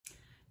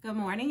Good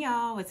morning,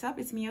 y'all. What's up?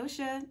 It's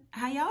Meoshia.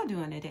 How y'all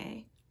doing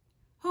today?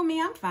 Who, me?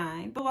 I'm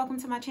fine. But welcome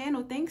to my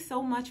channel. Thanks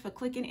so much for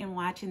clicking and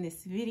watching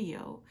this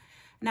video.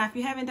 Now, if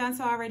you haven't done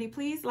so already,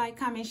 please like,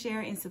 comment, share,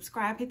 and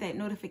subscribe. Hit that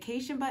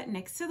notification button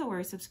next to the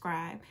word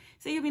subscribe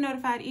so you'll be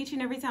notified each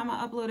and every time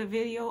I upload a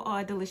video or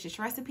a delicious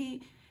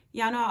recipe.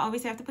 Y'all know I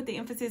always have to put the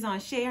emphasis on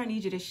share. I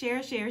need you to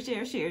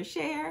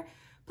share.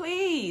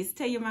 Please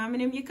tell your mom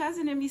and them, your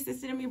cousin and your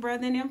sister and your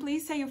brother and them.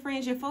 Please tell your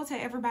friends, your folks, tell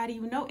everybody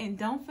you know. And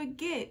don't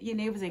forget your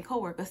neighbors and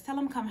coworkers. Tell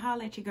them come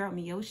holler at your girl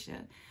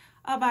Meoshia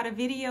about a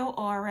video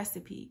or a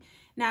recipe.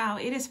 Now,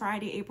 it is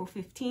Friday, April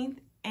 15th,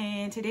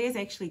 and today is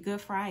actually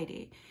Good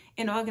Friday.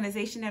 An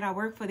organization that I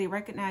work for, they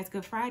recognize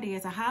Good Friday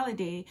as a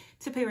holiday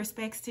to pay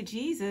respects to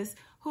Jesus,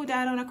 who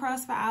died on the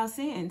cross for our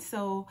sins.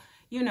 So,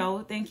 you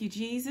know, thank you,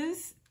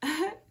 Jesus,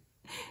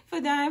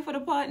 for dying for the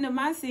pardon of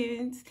my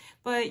sins.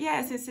 But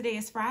yeah, since today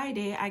is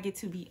Friday, I get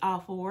to be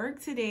off of work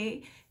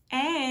today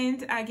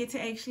and I get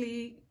to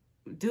actually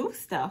do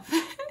stuff.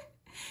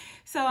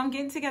 So I'm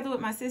getting together with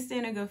my sister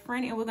and a good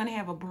friend, and we're going to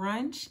have a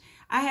brunch.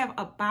 I have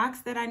a box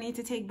that I need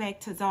to take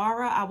back to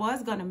Zara. I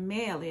was going to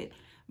mail it,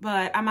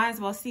 but I might as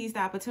well seize the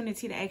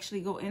opportunity to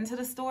actually go into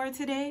the store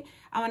today.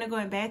 I want to go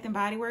in Bath and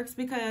Body Works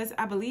because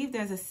I believe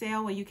there's a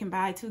sale where you can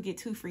buy 2 get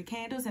 2 free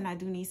candles, and I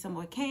do need some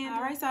more candles.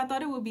 All right, so I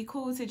thought it would be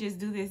cool to just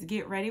do this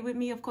get ready with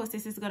me. Of course,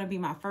 this is going to be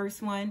my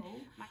first one,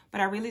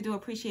 but I really do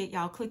appreciate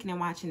y'all clicking and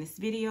watching this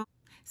video.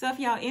 So if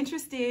y'all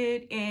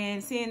interested in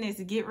seeing this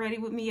get ready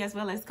with me as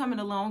well as coming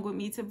along with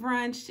me to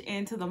brunch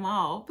and to the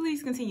mall,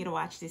 please continue to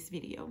watch this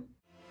video.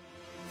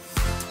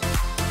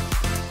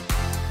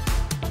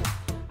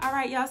 All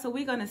right, y'all, so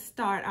we're gonna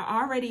start.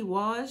 I already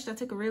washed. I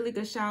took a really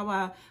good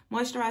shower,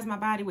 moisturized my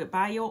body with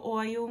bio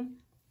oil.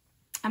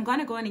 I'm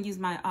gonna go in and use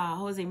my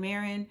Jose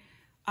Marin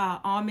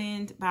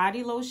almond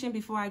body lotion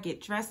before I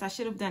get dressed. I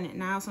should have done it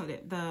now so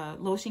that the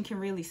lotion can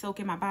really soak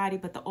in my body,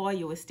 but the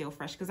oil is still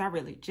fresh because I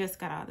really just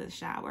got out of the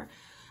shower.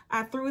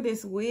 I threw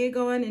this wig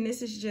on, and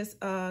this is just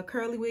a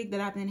curly wig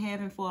that I've been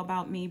having for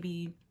about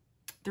maybe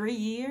 3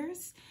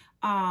 years.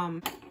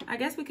 I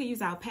guess we could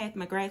use our Pat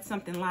McGrath,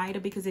 something lighter,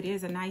 because it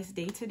is a nice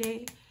day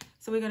today.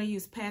 So we're going to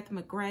use Pat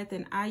McGrath,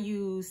 and I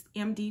used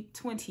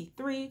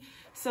MD23.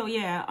 So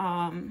yeah,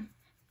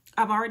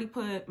 I've already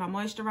put my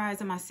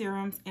moisturizer, my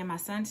serums, and my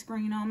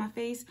sunscreen on my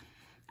face.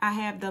 I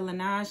have the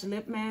Laneige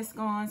lip mask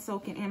on,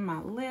 soaking in my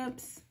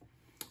lips.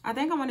 I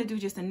think I want to do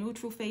just a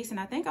neutral face, and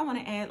I think I want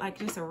to add like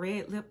just a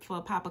red lip for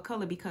a pop of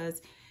color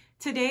because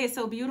today is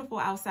so beautiful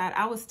outside.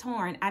 I was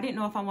torn. I didn't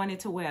know if I wanted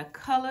to wear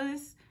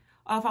colors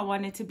or if I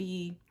wanted to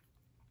be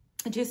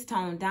just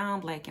toned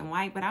down black and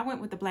white, but I went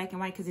with the black and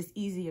white because it's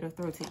easier to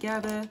throw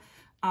together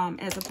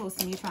as opposed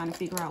to me trying to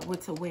figure out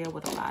what to wear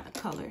with a lot of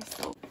colors.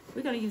 So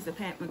we're going to use the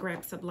Pat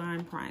McGrath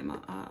Sublime Primer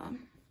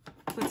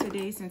for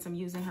today since I'm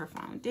using her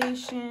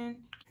foundation.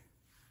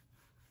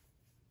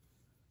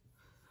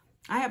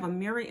 I have a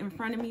mirror in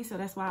front of me, so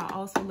that's why I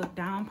also look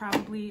down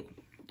probably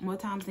more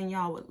times than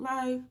y'all would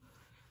like.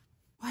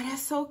 While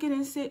that's soaking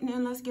and sitting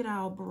in, let's get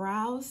our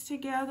brows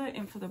together.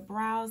 And for the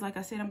brows, like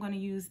I said, I'm going to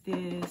use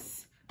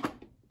this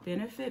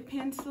Benefit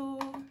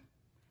pencil.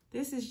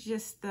 This is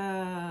just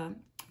the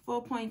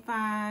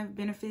 4.5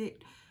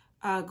 Benefit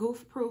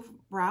Goof Proof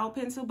brow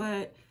pencil,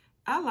 but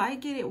I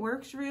like it. It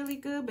works really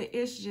good, but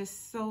it's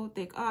just so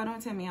thick. Oh, don't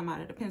tell me I'm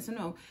out of the pencil.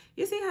 No,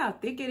 you see how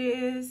thick it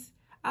is?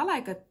 I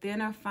like a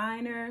thinner,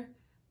 finer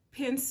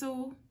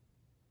pencil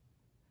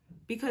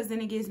because then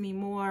it gives me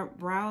more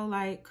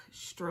brow-like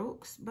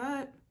strokes,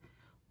 but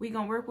we're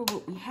gonna work with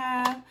what we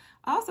have.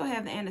 I also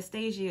have the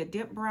Anastasia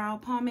Dip Brow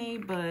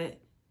Pomade, but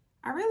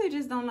I really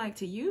just don't like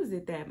to use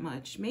it that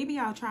much. Maybe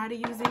I'll try to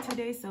use it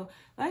today, so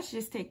let's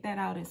just take that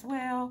out as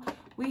well.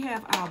 We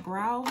have our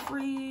Brow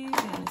Freeze,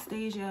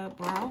 Anastasia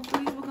Brow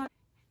Freeze.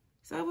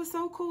 So it was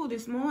so cool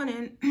this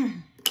morning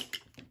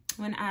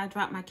when I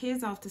dropped my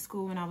kids off to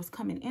school and I was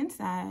coming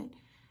inside.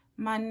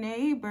 My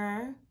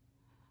neighbor,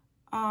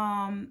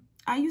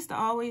 I used to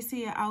always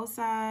see her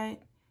outside,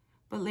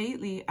 but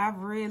lately I've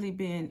really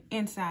been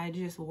inside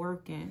just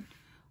working.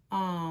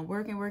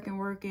 Working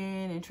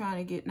and trying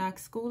to get knock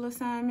school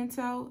assignments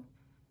out.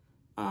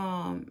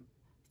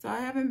 So I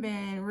haven't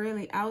been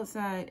really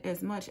outside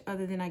as much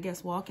other than I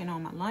guess walking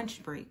on my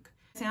lunch break.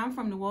 See, I'm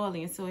from New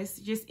Orleans, so it's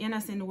just in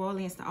us in New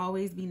Orleans to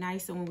always be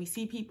nice. So when we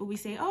see people, we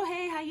say, oh,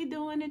 hey, how you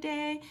doing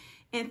today?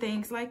 And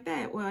things like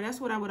that. Well, that's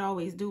what I would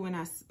always do when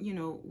I, you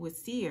know, would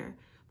see her.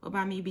 But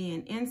by me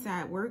being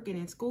inside working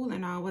in school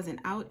and I wasn't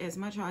out as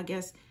much, or I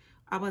guess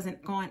I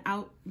wasn't going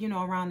out, you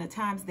know, around the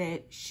times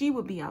that she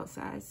would be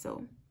outside.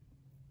 So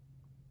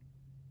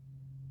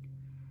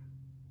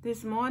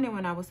this morning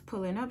when I was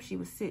pulling up, she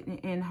was sitting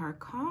in her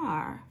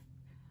car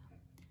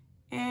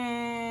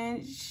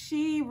and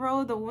she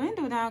rolled the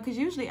window down because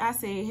usually I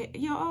say,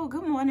 yo, oh,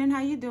 good morning,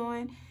 how you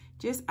doing?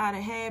 Just out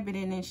of habit,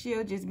 and then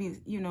she'll just be,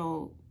 you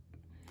know,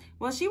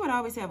 well, she would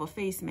always have a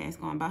face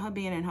mask on. By her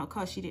being in her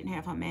car, she didn't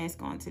have her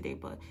mask on today,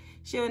 but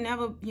she'll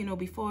never, you know,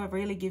 before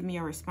really give me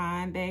a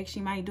respond back. She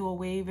might do a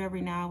wave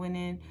every now and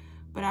then,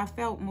 but I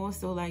felt more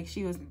so like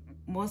she was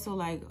more so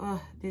like,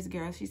 oh, this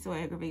girl, she's so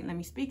aggravating. Let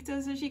me speak to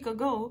her so she could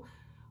go.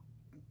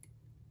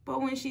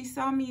 But when she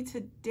saw me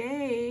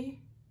today,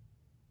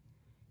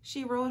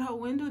 she rolled her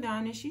window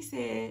down and she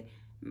said,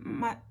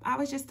 I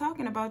was just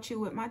talking about you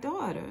with my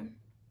daughter.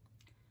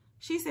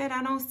 She said,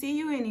 I don't see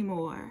you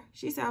anymore.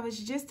 She said, I was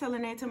just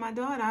telling that to my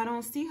daughter. I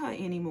don't see her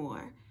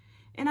anymore.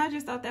 And I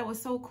just thought that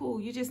was so cool.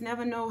 You just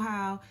never know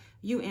how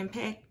you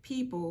impact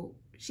people.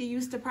 She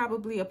used to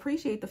probably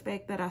appreciate the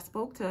fact that I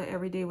spoke to her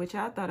every day, which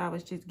I thought I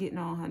was just getting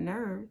on her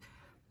nerves.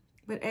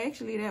 But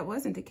actually, that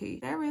wasn't the case.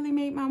 That really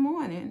made my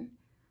morning.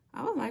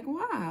 I was like,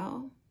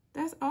 wow,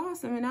 that's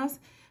awesome. And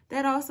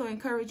that also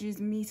encourages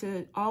me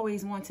to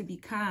always want to be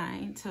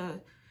kind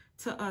to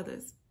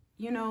others.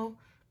 You know,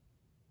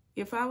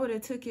 if I would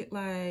have took it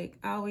like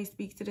I always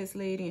speak to this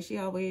lady and she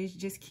always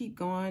just keep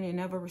going and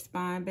never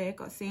respond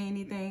back or say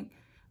anything,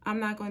 I'm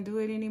not going to do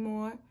it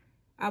anymore.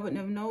 I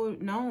wouldn't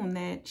have known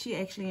that she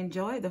actually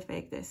enjoyed the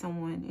fact that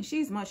someone, and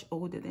she's much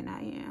older than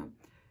I am.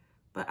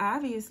 But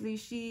obviously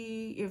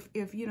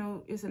if you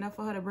know, it's enough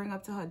for her to bring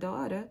up to her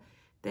daughter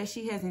that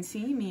she hasn't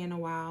seen me in a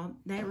while,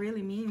 that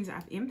really means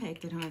I've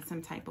impacted her in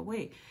some type of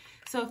way.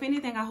 So if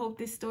anything, I hope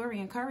this story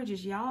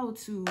encourages y'all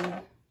to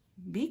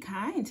be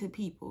kind to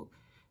people,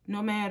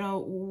 no matter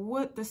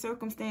what the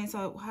circumstance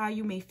or how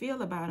you may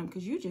feel about them,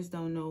 because you just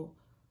don't know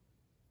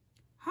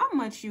how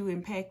much you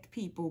impact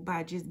people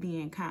by just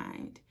being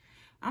kind.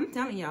 I'm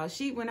telling y'all,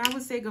 when I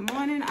would say good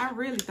morning, I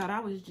really thought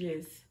I was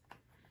just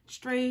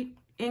straight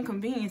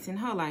inconveniencing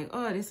her, like,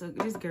 oh, this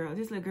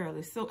little girl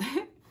is so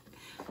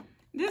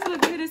this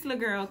little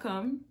girl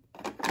come.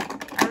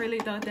 I really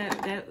thought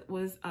that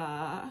was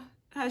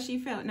how she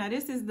felt. Now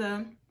this is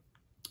the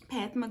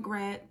Pat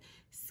McGrath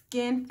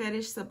Skin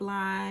Fetish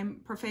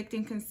Sublime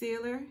Perfecting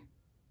Concealer.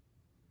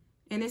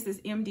 And this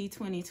is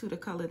MD22, the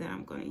color that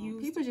I'm going to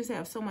use. People just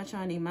have so much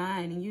on their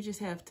mind, and you just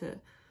have to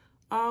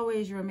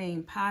always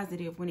remain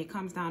positive when it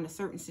comes down to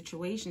certain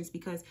situations,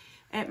 because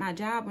at my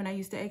job, when I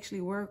used to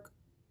actually work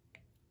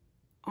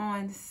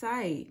on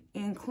site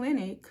in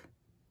clinic,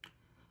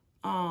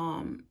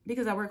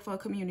 because I work for a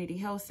community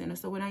health center.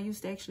 So when I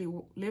used to actually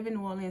live in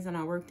New Orleans and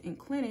I worked in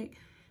clinic,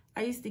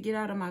 I used to get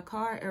out of my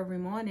car every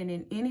morning,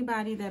 and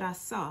anybody that I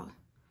saw,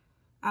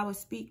 I would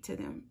speak to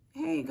them.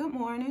 Hey, good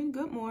morning,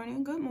 good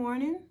morning, good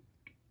morning.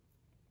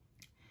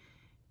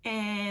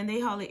 And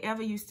they hardly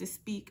ever used to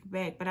speak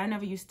back, but I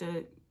never used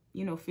to,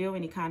 you know, feel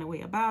any kind of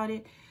way about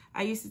it.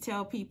 I used to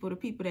tell people, the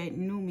people that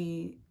knew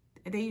me,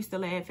 they used to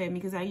laugh at me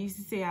because I used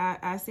to say,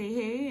 I say,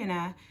 hey, and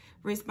I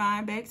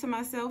respond back to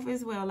myself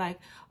as well. Like,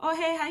 oh,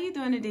 hey, how you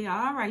doing today?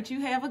 All right, you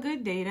have a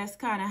good day. That's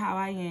kind of how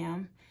I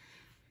am.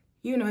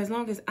 You know, as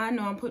long as I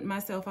know I'm putting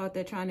myself out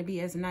there trying to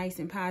be as nice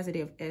and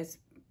positive as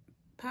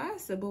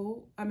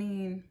possible. I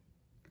mean,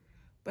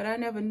 but I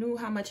never knew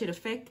how much it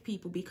affected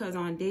people, because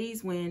on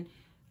days when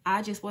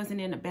I just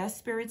wasn't in the best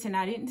spirits and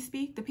I didn't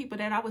speak, the people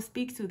that I would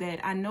speak to that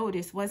I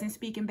noticed wasn't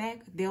speaking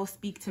back, they'll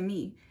speak to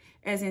me,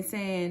 as in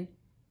saying,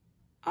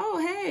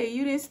 oh, hey,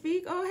 you didn't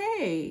speak? Oh,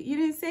 hey, you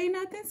didn't say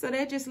nothing? So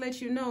that just lets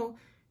you know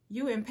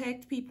you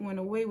impact people in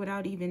a way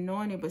without even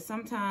knowing it. But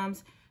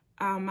sometimes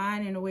our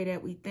mind, in the way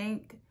that we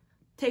think,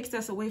 takes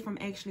us away from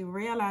actually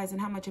realizing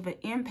how much of an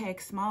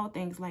impact small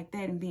things like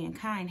that and being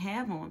kind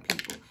have on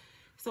people.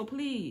 So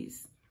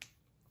please,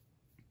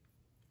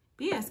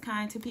 be as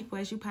kind to people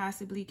as you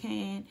possibly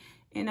can.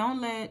 And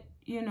don't let,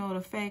 you know,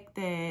 the fact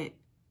that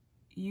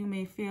you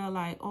may feel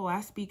like, oh,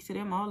 I speak to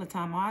them all the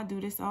time, or I do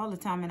this all the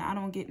time and I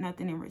don't get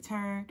nothing in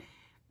return.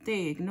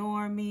 They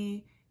ignore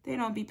me. They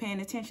don't be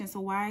paying attention. So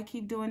why I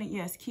keep doing it?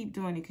 Yes, keep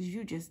doing it, because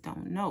you just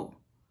don't know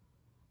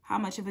how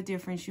much of a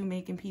difference you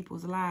make in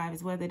people's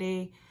lives, whether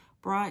they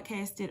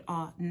broadcast it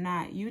or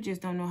not. You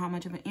just don't know how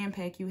much of an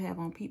impact you have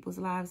on people's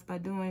lives by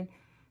doing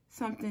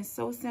something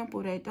so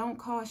simple that don't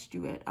cost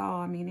you at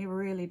all. I mean, it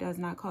really does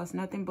not cost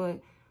nothing but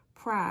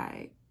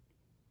pride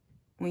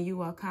when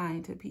you are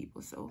kind to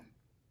people. So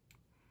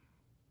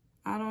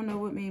I don't know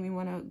what made me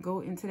want to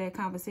go into that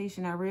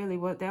conversation.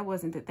 That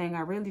wasn't the thing.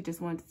 I really just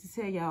wanted to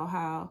tell y'all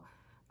how,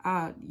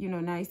 you know,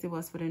 nice it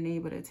was for the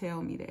neighbor to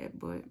tell me that.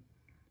 But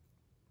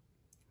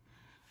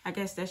I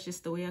guess that's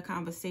just the way a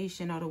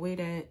conversation, or the way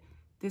that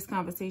this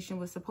conversation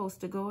was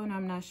supposed to go. And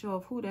I'm not sure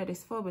of who that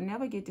is for, but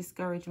never get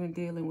discouraged when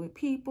dealing with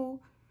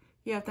people.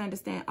 You have to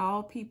understand,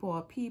 all people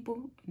are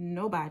people.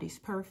 Nobody's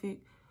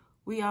perfect.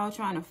 We all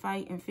trying to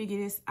fight and figure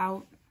this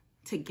out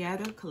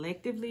together,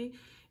 collectively.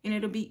 And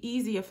it'll be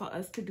easier for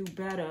us to do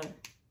better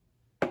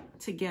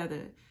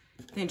together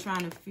than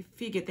trying to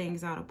figure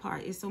things out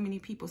apart. It's so many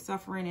people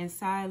suffering in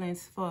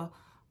silence for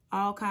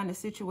all kind of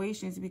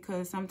situations,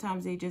 because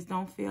sometimes they just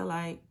don't feel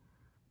like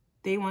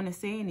they want to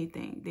say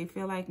anything. They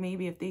feel like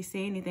maybe if they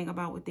say anything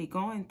about what they're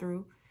going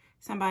through,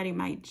 somebody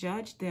might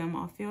judge them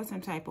or feel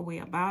some type of way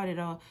about it,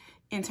 or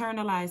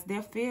internalize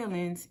their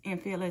feelings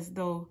and feel as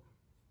though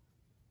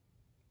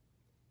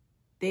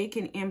they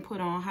can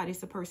input on how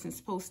this person's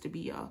supposed to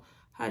be, or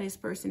how this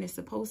person is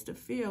supposed to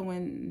feel,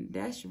 when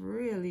that's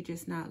really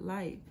just not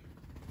life.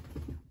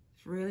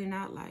 It's really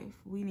not life.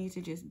 We need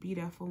to just be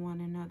there for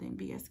one another and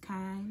be as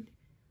kind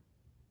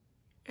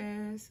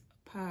as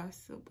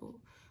possible.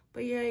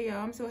 But yeah,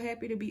 y'all, I'm so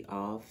happy to be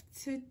off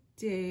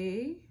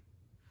today.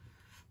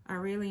 I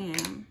really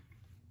am.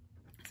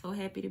 So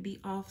happy to be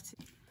off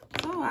today.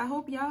 So I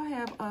hope y'all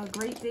have a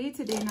great day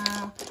today.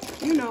 Now,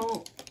 you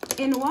know,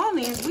 in New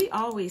Orleans, we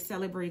always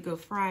celebrate Good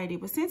Friday.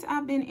 But since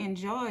I've been in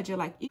Georgia,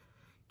 like,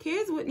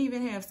 kids wouldn't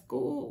even have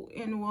school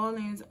in New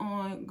Orleans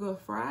on Good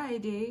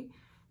Friday.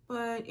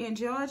 But in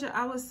Georgia,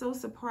 I was so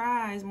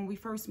surprised when we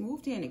first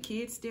moved here and the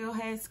kids still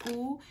had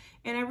school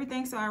and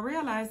everything. So I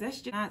realized that's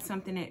just not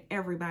something that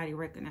everybody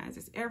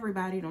recognizes.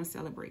 Everybody don't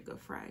celebrate Good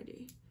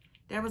Friday.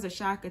 That was a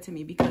shocker to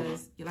me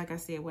because, like I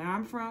said, where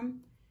I'm from,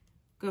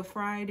 Good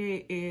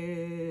Friday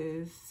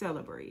is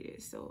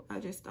celebrated. So I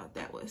just thought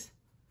that was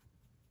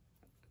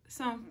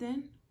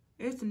something.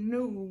 It's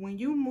new. When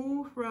you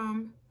move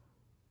from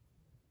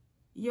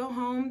your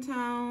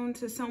hometown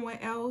to somewhere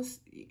else,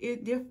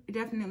 it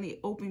definitely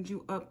opens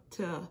you up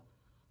to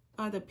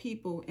other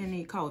people and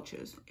their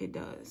cultures. It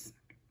does.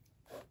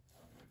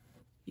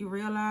 You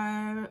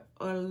realize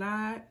a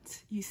lot.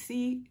 You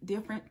see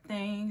different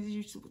things.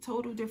 You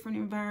total different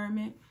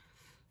environment,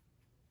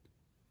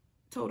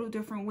 total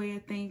different way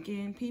of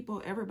thinking.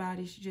 People,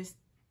 everybody's just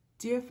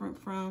different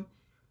from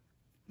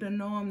the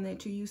norm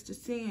that you're used to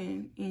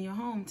seeing in your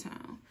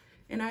hometown.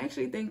 And I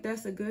actually think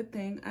that's a good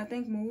thing. I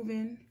think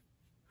moving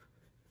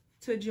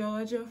to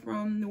Georgia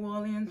from New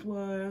Orleans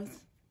was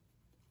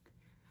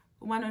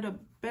one of the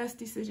best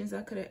decisions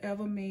I could have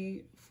ever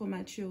made for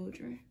my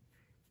children.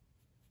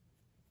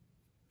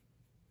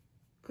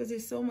 Because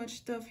there's so much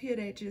stuff here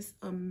that just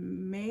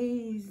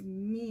amazed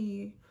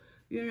me.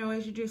 You know,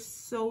 it's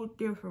just so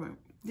different.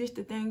 Just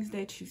the things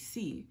that you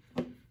see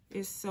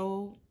is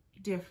so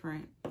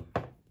different.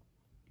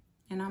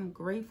 And I'm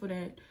grateful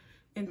that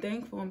and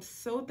thankful. I'm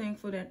so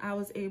thankful that I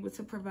was able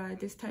to provide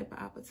this type of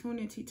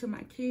opportunity to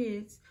my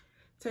kids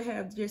to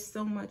have just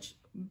so much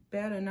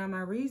better. Now,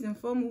 my reason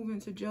for moving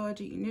to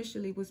Georgia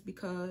initially was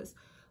because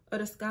of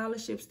the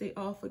scholarships they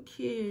offer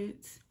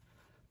kids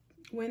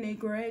when they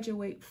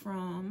graduate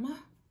from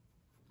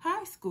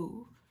high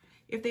school.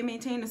 If they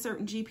maintain a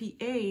certain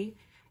GPA,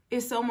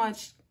 it's so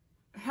much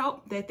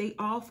help that they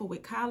offer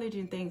with college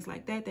and things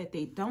like that that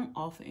they don't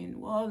offer in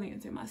New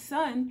Orleans. And my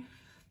son,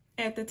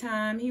 at the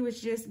time, he was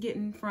just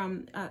getting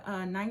from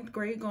 9th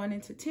grade going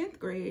into 10th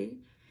grade.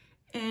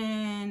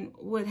 And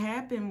what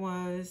happened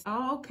was,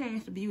 all came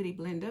to Beauty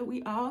Blender.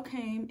 We all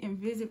came and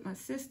visit my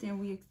sister,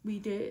 and we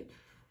did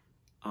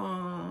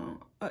a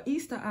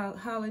Easter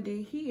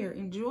holiday here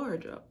in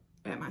Georgia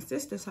at my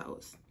sister's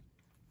house.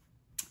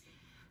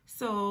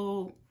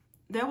 So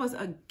there was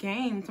a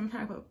game, some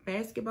type of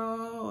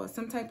basketball or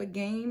some type of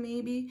game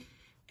maybe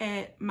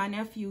at my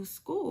nephew's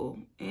school,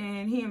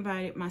 and he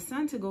invited my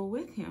son to go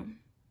with him.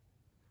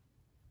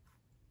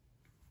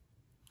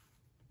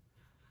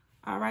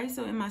 All right,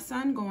 so and my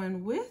son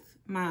going with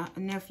my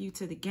nephew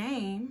to the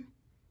game.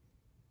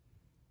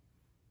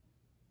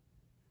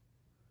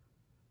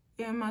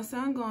 And my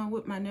son going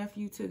with my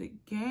nephew to the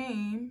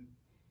game,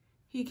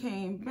 he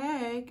came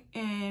back,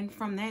 and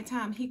from that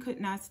time, he could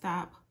not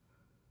stop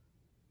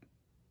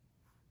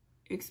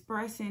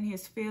expressing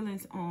his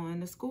feelings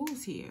on the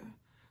schools here.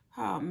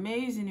 How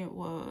amazing it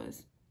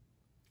was.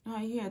 How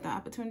he had the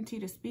opportunity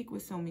to speak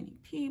with so many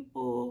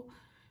people,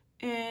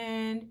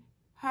 and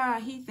how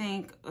he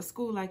think a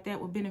school like that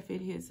would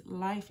benefit his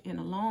life in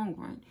the long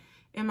run.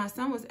 And my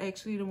son was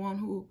actually the one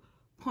who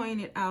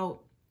pointed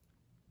out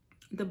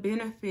the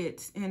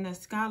benefits and the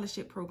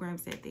scholarship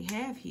programs that they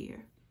have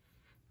here.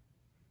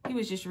 He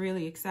was just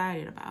really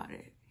excited about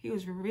it. He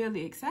was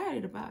really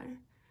excited about it.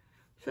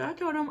 So I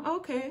told him,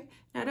 okay.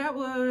 Now that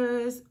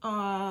was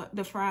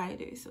the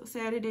Friday. So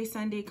Saturday,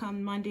 Sunday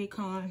come, Monday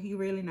come. He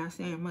really not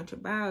saying much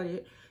about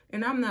it.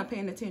 And I'm not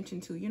paying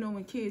attention to, you know,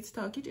 when kids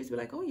talk, you just be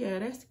like, oh yeah,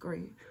 that's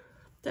great.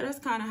 So that's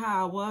kind of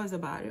how I was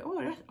about it. Oh,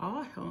 that's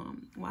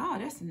awesome. Wow,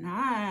 that's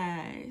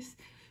nice.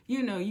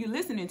 You know, you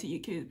listening to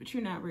your kids, but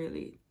you're not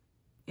really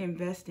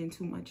investing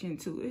too much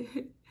into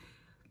it.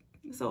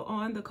 So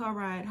on the car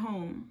ride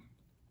home,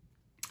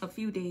 a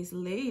few days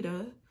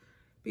later,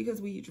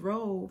 because we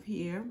drove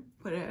here,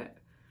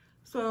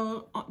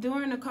 so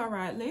during the car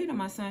ride later,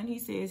 my son, he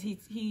says,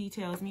 he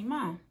tells me,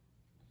 Mom,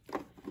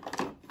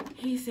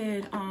 he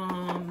said,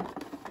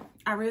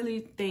 I really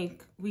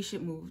think we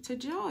should move to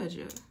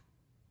Georgia.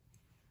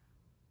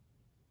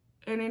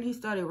 And then he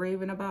started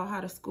raving about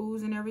how the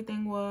schools and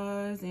everything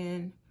was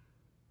and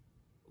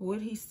what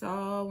he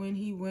saw when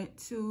he went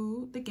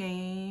to the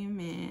game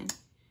and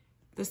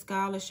the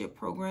scholarship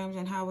programs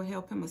and how it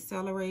helped him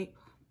accelerate.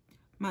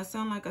 My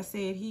son, like I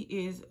said, he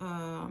is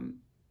 6'6",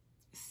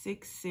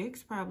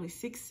 probably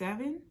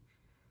 6'7".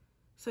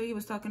 So he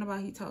was talking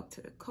about, he talked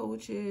to the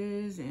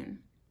coaches and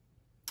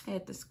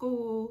at the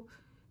school,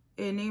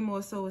 and they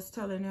more so was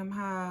telling them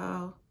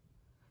how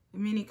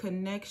many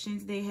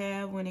connections they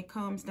have when it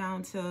comes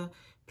down to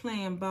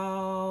playing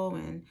ball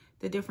and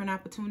the different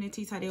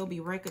opportunities, how they'll be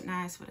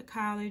recognized for the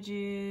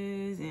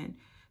colleges and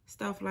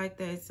stuff like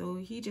that. So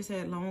he just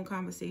had a long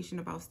conversation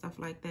about stuff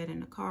like that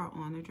in the car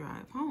on the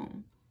drive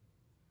home.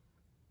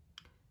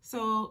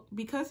 So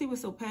because he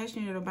was so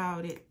passionate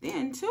about it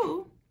then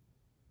too,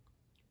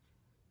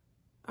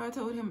 I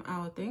told him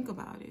I would think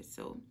about it.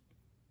 So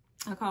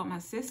I called my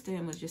sister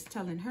and was just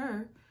telling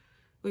her,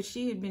 which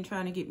she had been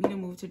trying to get me to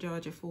move to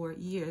Georgia for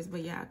years.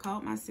 But yeah, I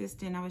called my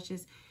sister and I was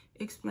just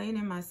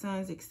explaining my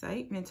son's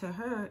excitement to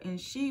her. And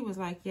she was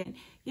like,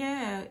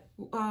 yeah,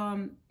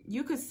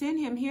 you could send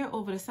him here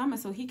over the summer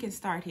so he can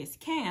start his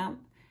camp.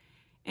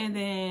 And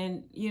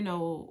then, you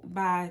know,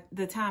 by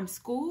the time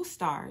school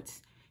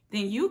starts,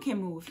 then you can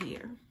move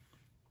here.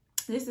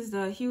 This is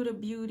the Huda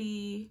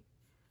Beauty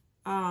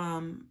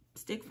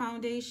stick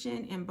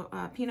foundation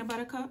and peanut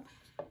butter cup.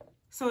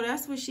 So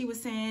that's what she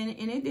was saying,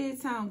 and it did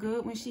sound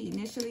good when she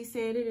initially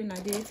said it, and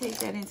I did take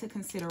that into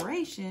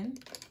consideration,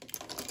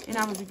 and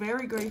I was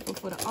very grateful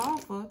for the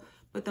offer.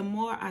 But the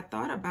more I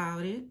thought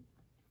about it,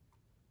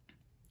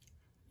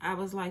 I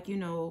was like, you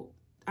know,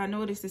 I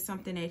know this is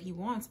something that he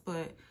wants,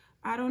 but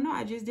I don't know.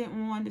 I just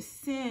didn't want to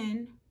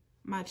send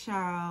my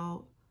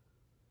child,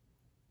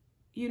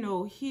 you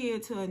know, here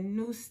to a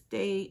new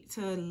state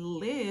to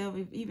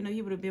live, even though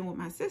he would have been with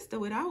my sister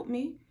without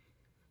me,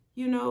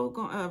 you know,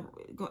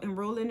 go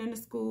enrolling in the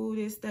school,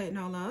 this, that, and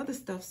all the other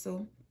stuff.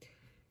 So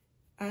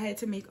I had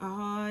to make a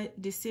hard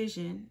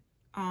decision.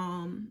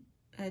 I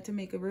had to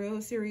make a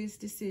real serious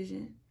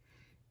decision.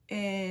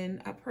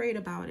 And I prayed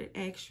about it,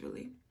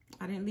 actually.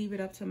 I didn't leave it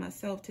up to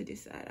myself to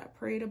decide. I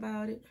prayed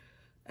about it.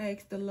 I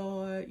asked the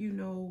Lord, you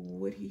know,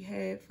 what he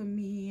had for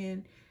me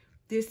in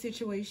this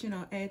situation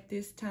or at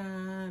this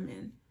time.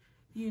 And,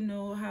 you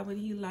know, how would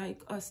he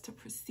like us to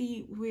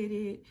proceed with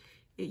it?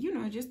 You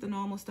know, just the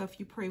normal stuff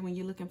you pray when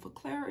you're looking for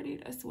clarity.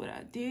 That's what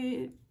I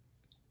did.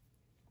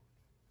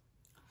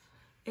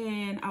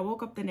 And I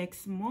woke up the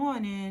next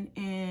morning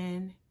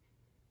and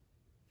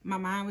my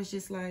mind was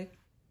just like,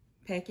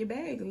 pack your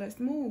bags, let's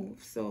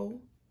move.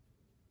 So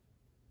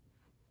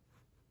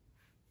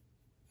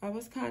I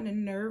was kind of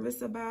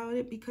nervous about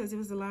it because there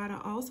was a lot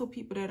of also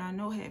people that I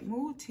know had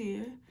moved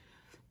here.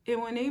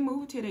 And when they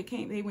moved here,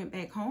 they went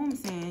back home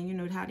saying, you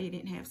know, how they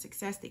didn't have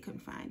success. They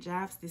couldn't find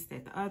jobs, this,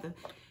 that, the other.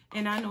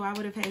 And I know I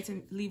would have had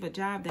to leave a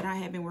job that I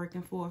had been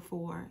working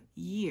for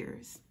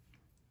years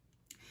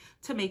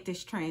to make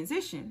this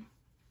transition,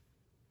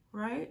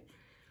 right?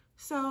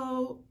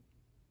 So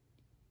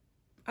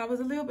I was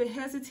a little bit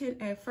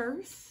hesitant at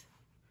first,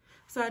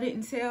 so I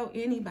didn't tell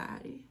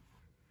anybody.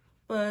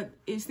 But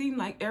it seemed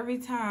like every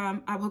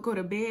time I would go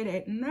to bed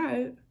at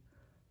night,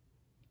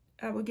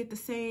 I would get the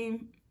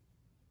same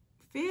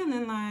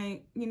feeling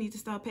like you need to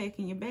start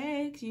packing your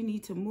bags, you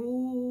need to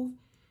move.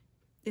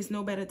 It's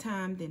no better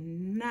time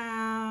than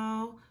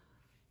now.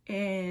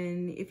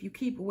 And if you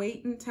keep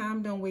waiting,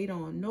 time don't wait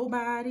on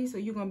nobody. So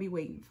you're going to be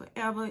waiting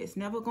forever. It's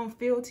never going to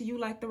feel to you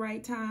like the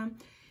right time.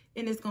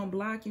 And it's going to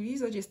block you.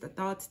 These are just the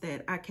thoughts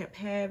that I kept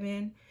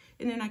having.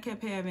 And then I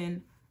kept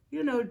having,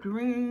 you know,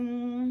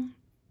 dream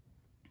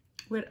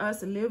with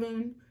us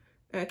living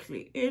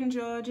actually in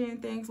Georgia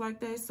and things like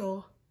that.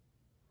 So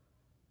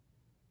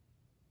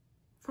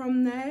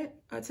from that,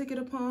 I took it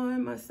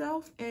upon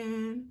myself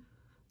and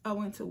I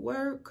went to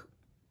work.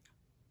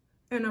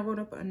 And I wrote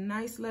up a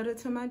nice letter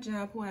to my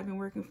job, who I've been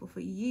working for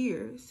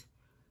years.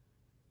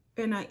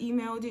 And I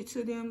emailed it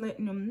to them,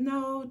 letting them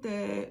know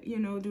that, you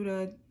know, due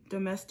to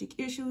domestic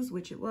issues,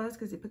 which it was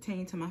because it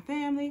pertained to my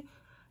family,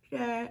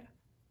 that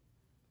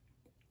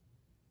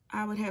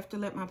I would have to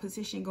let my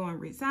position go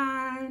and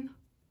resign.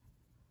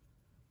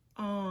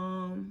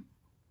 I'll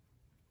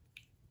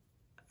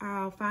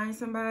find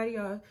somebody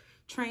or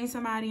train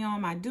somebody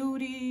on my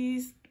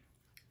duties.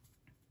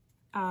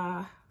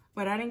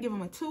 But I didn't give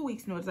them a 2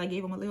 weeks notice. I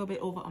gave them a little bit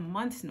over a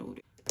month's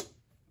notice.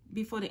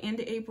 Before the end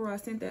of April, I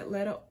sent that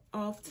letter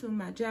off to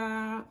my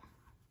job.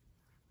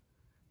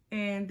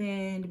 And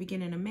then the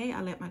beginning of May,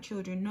 I let my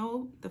children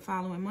know the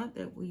following month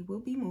that we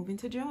will be moving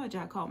to Georgia.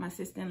 I called my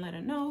sister and let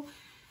her know.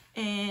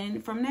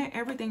 And from there,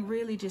 everything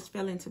really just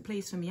fell into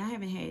place for me. I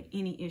haven't had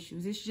any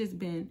issues. It's just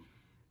been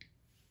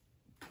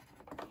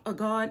a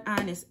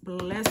God-honest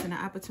blessing, the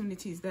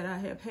opportunities that I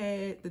have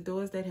had, the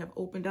doors that have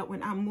opened up.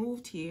 When I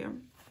moved here,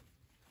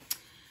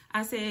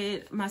 I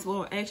said,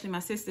 actually, my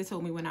sister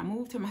told me when I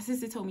moved here, my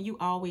sister told me, you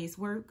always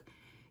work.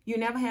 You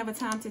never have a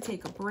time to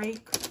take a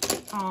break.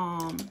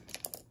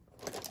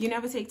 You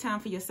never take time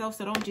for yourself,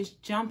 so don't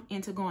just jump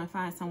into go and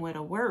find somewhere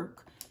to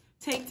work.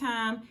 Take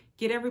time,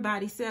 get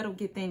everybody settled,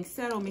 get things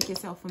settled, make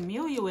yourself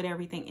familiar with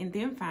everything, and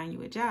then find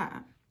you a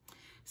job.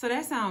 So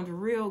that sounds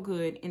real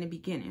good in the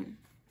beginning.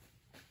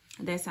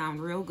 That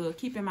sounds real good.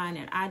 Keep in mind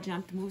that I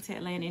moved to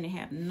Atlanta and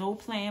have no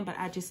plan, but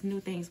I just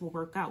knew things would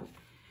work out.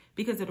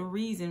 Because of the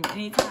reason,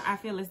 anytime I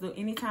feel as though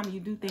anytime you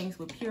do things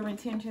with pure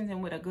intentions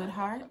and with a good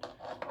heart,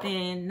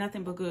 then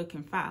nothing but good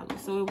can follow.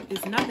 So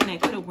it's nothing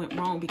that could have went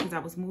wrong because I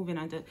was moving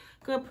under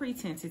good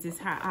pretenses. Is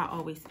how I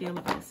always feel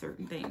about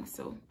certain things.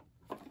 So,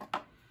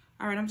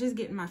 all right, I'm just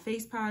getting my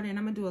face powder and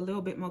I'm going to do a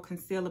little bit more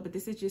concealer. But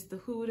this is just the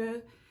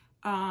Huda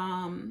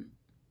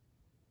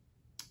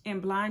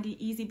and Blondie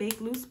Easy Bake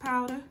Loose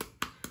Powder.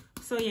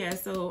 So, yeah,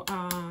 so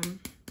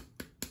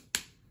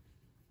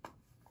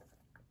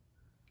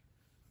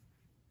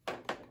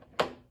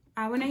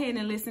I went ahead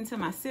and listened to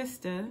my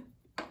sister,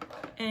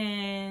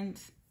 and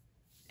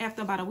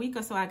after about a week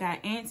or so, I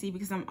got antsy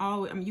because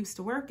I'm used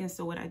to working.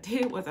 So what I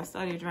did was I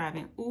started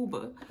driving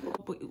Uber.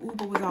 But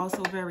Uber was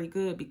also very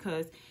good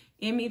because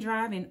in me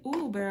driving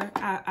Uber,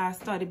 I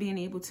started being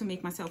able to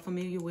make myself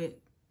familiar with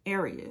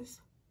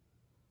areas,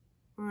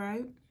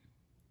 right?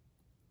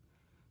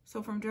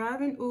 So from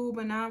driving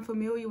Uber, now I'm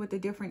familiar with the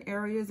different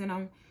areas, and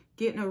I'm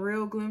getting a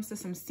real glimpse of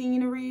some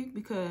scenery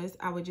because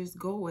I would just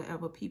go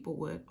wherever people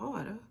would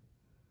order.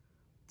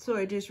 So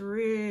it just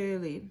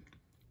really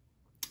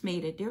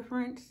made a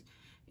difference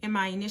in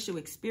my initial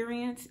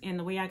experience and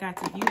the way I got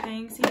to view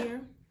things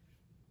here.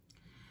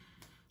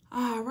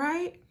 All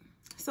right.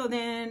 So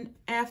then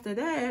after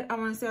that, I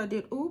want to say I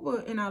did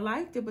Uber and I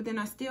liked it, but then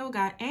I still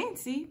got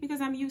antsy because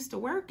I'm used to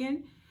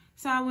working.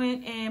 So I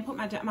went and put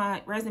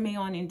my resume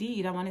on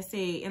Indeed. I want to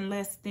say in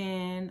less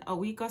than a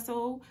week or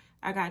so,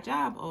 I got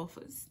job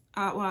offers,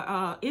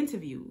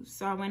 interviews.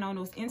 So I went on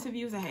those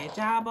interviews. I had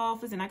job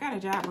offers, and I got a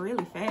job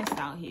really fast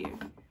out here.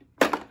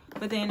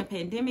 But then the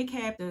pandemic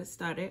happened,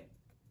 started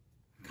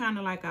kind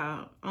of like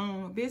our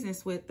own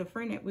business with the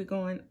friend that we're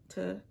going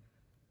to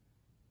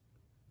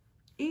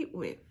eat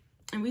with.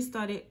 And we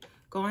started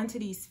going to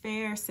these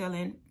fairs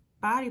selling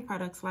body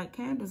products like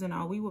candles and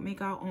all. We would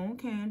make our own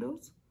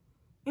candles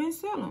and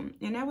sell them.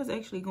 And that was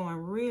actually going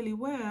really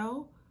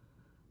well.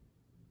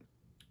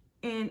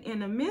 And in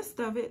the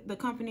midst of it, the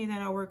company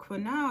that I work for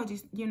now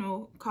just, you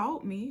know,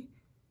 called me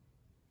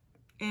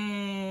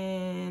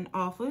and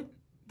offered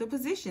the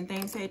position.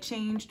 Things had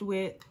changed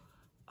with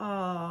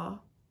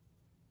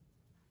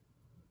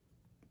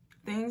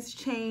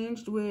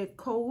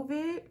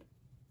COVID,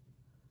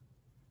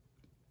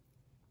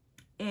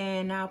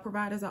 and now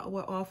providers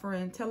were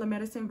offering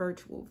telemedicine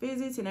virtual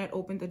visits, and that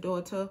opened the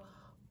door to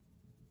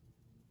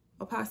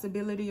a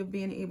possibility of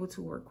being able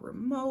to work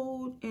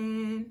remote,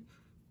 and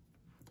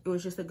it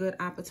was just a good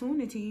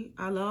opportunity.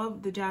 I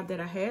love the job that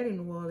I had in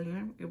New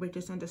Orleans. It was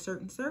just under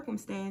certain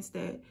circumstance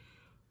that,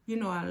 you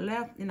know, I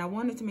left, and I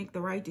wanted to make the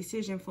right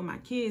decision for my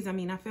kids. I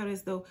mean, I felt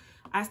as though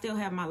I still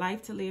have my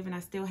life to live and I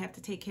still have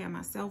to take care of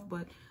myself,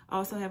 but I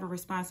also have a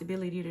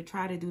responsibility to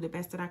try to do the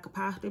best that I could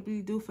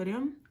possibly do for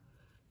them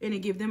and to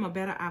give them a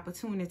better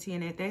opportunity.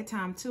 And at that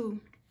time,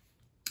 too,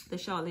 the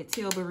Charlotte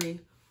Tilbury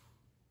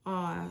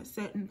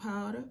setting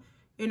powder.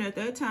 And at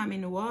that time in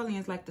New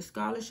Orleans, like the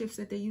scholarships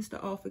that they used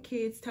to offer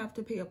kids, top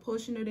to pay a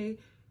portion of their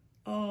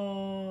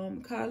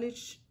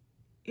college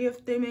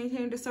if they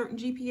maintained a certain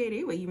GPA,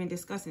 they were even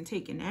discussing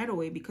taking that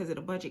away because of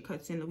the budget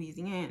cuts in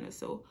Louisiana.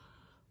 So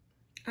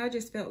I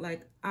just felt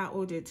like I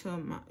owed it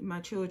to my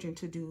children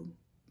to do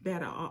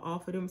better or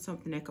offer them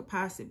something that could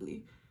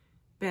possibly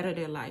better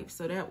their life.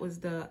 So that was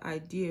the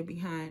idea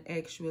behind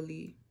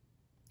actually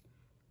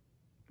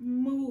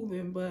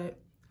moving. But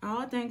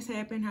all things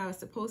happen how it's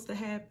supposed to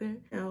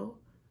happen, you know,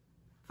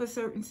 for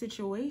certain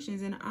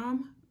situations, and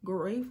I'm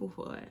grateful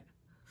for it.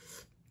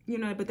 You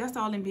know, but that's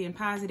all in being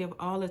positive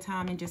all the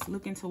time and just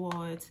looking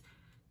towards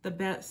the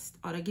best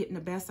or getting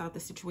the best out the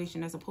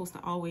situation, as opposed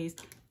to always,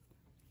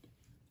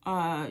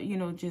 you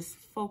know, just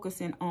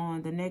focusing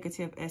on the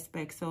negative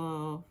aspects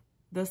of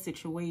the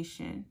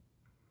situation.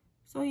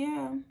 So,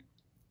 yeah,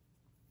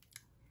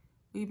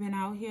 we've been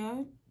out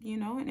here, you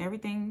know, and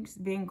everything's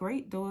been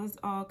great. Doors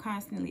are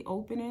constantly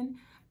opening.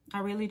 I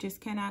really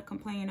just cannot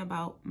complain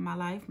about my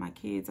life. My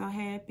kids are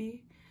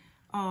happy.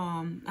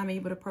 I'm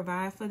able to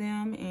provide for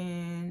them,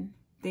 and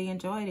they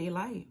enjoy their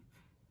life.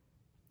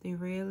 They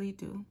really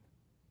do.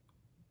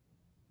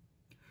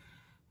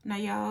 Now,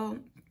 y'all,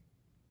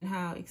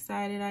 how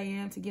excited I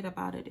am to get up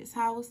out of this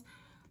house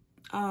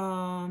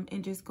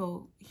and just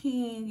go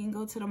hang and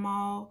go to the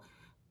mall.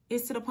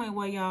 It's to the point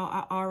where, y'all,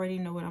 I already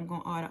know what I'm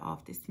going to order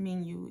off this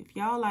menu. If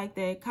y'all like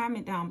that,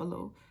 comment down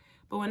below.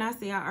 But when I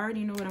say I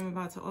already know what I'm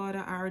about to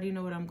order, I already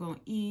know what I'm going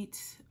to eat.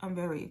 I'm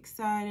very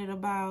excited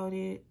about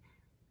it.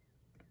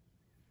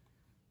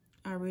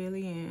 I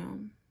really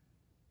am.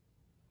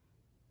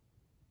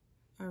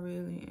 I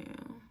really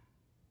am.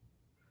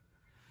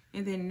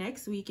 And then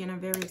next weekend, I'm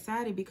very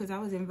excited because I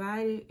was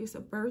invited. It's a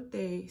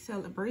birthday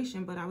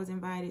celebration, but I was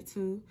invited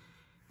to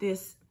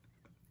this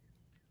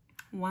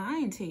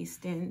wine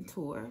tasting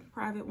tour,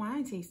 private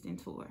wine tasting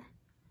tour.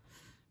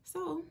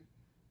 So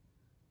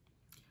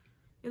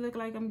it looked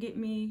like I'm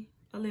getting me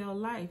a little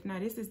life. Now,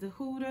 this is the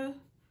Huda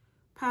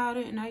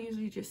powder, and I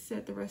usually just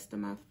set the rest of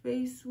my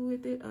face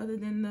with it, other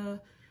than the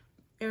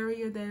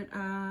area that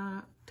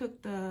I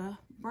took the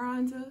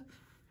bronzer.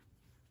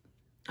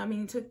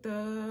 Took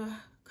the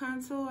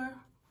contour.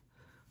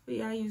 But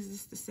yeah, I use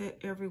this to set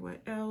everywhere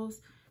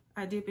else.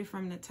 I dip it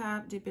from the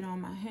top, dip it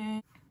on my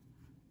hand.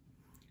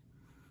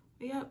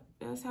 But yep,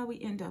 that's how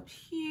we end up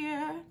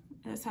here.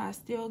 That's how I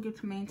still get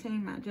to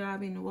maintain my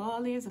job in New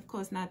Orleans. Of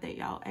course, not that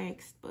y'all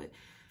asked, but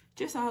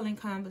just all in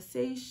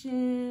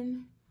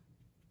conversation.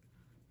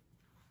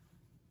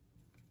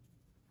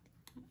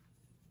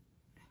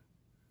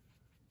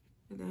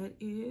 That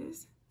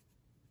is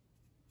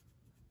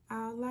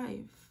our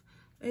life.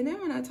 And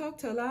then when I talk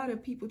to a lot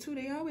of people too,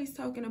 they always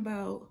talking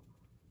about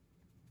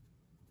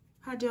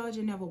how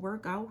Georgia never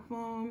work out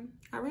for them.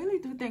 I really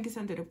do think it's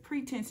under the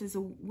pretenses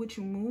of what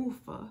you move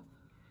for.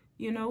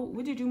 You know,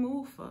 what did you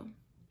move for?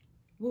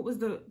 What was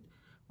the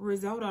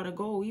result or the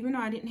goal? Even though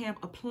I didn't have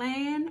a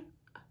plan,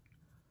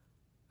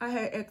 I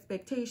had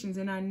expectations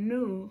and I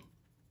knew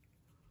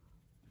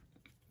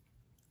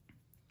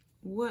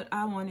what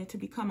I wanted to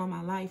become in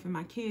my life and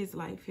my kids'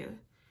 life here.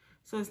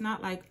 So it's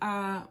not like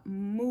I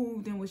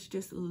moved and was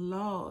just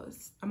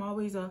lost. I'm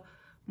always a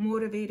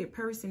motivated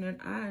person,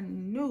 and I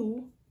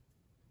knew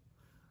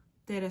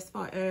that as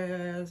far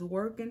as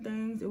work and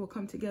things, it will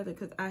come together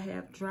because I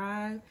have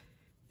drive,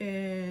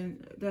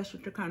 and that's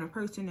just the kind of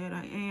person that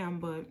I am.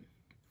 But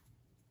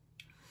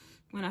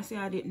when I say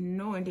I didn't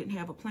know and didn't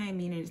have a plan,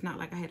 meaning it's not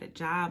like I had a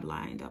job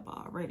lined up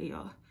already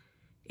or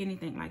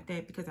anything like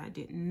that, because I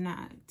did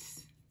not.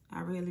 I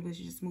really was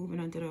just moving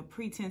under the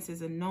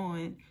pretenses of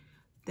knowing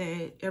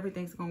that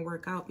everything's going to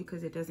work out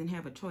because it doesn't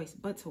have a choice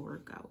but to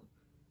work out.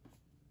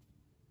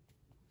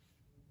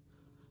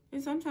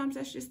 And sometimes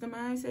that's just the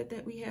mindset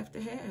that we have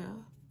to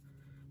have.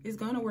 It's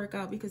going to work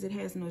out because it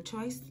has no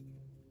choice.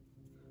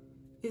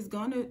 It's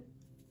going to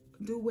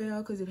do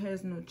well because it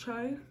has no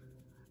choice.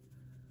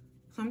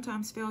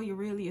 Sometimes failure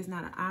really is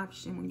not an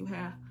option when you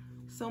have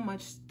so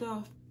much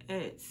stuff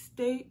at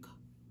stake.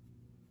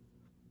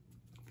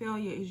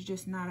 Failure is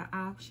just not an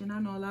option. I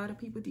know a lot of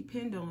people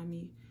depend on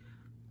me.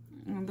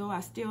 And though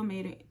I still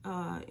made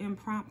an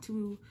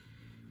impromptu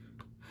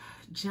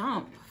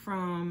jump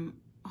from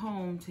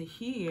home to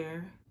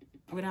here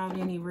without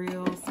any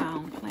real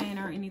sound plan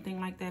or anything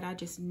like that, I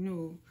just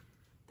knew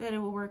that it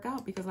would work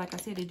out because, like I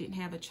said, it didn't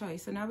have a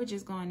choice. So now we're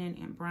just going in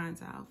and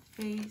bronze our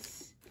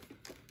face.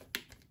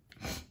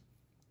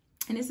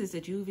 And this is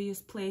a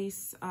Juvia's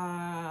Place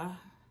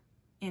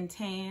in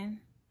tan.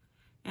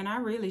 And I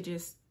really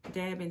just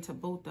dab into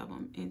both of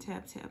them and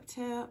tap, tap,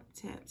 tap,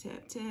 tap,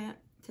 tap, tap,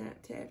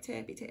 tap, tap,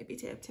 tappy, tappy,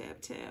 tap,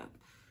 tap, tap.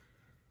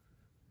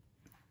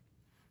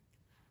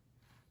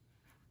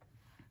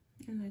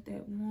 And let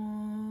that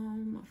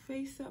warm my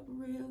face up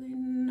really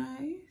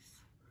nice.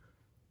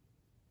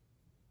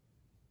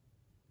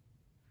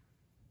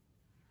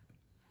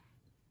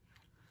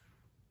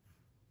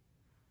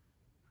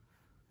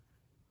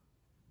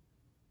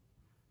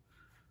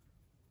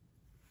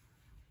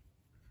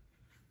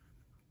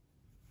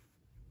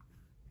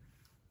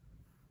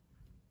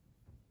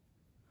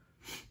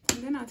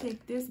 And then I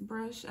take this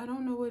brush. I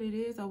don't know what it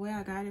is or where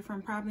I got it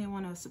from. Probably in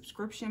one of a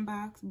subscription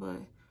box,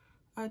 but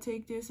I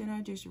take this and I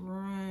just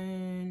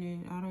run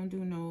it. I don't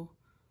do no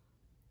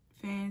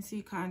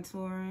fancy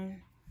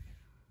contouring.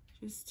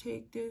 Just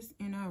take this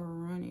and I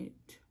run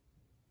it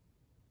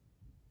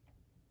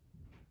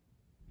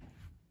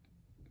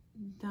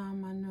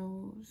down my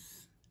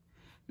nose.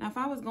 Now, if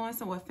I was going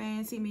somewhere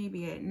fancy,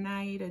 maybe at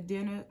night or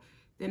dinner,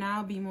 then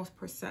I'll be most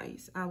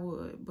precise. I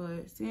would.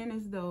 But seeing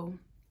as though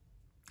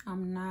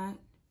I'm not,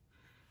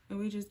 and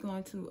we're just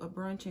going to a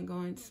brunch and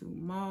going to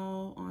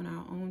mall on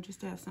our own just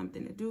to have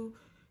something to do.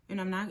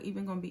 And I'm not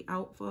even going to be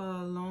out for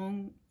a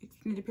long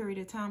extended period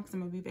of time because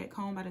I'm going to be back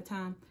home by the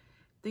time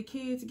the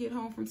kids get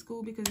home from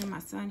school, because then my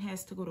son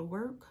has to go to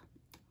work.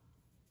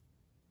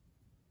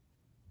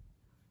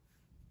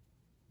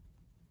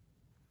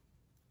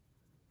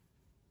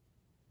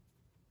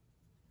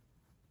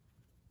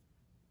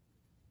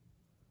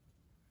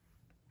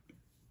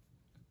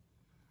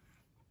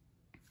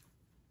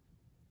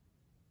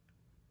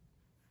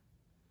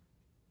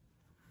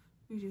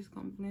 We're just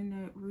going to blend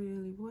that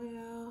really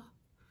well.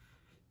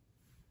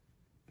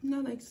 And I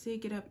like to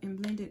take it up and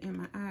blend it in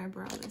my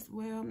eyebrow as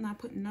well. I'm not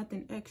putting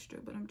nothing extra,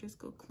 but I'm just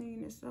going to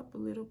clean this up a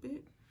little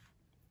bit.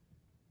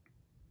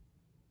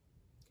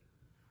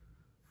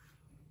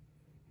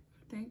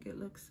 I think it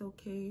looks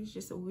okay. It's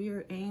just a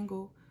weird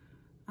angle.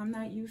 I'm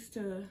not used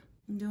to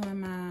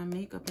doing my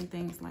makeup and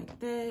things like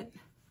that.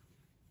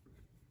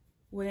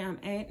 Where I'm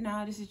at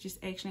now, this is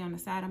just actually on the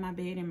side of my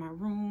bed in my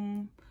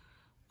room.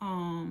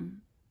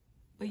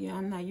 But yeah,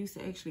 I'm not used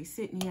to actually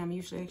sitting here. I'm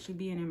usually actually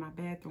being in my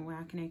bathroom where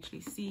I can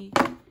actually see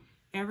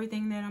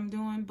everything that I'm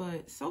doing.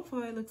 But so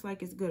far, it looks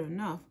like it's good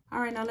enough.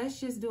 All right, now let's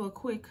just do a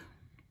quick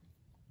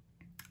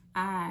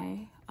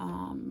eye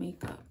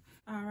makeup.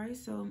 All right,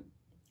 so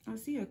I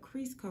see a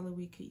crease color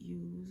we could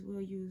use.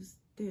 We'll use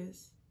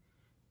this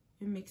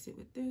and mix it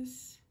with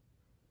this.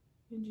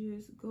 And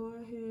just go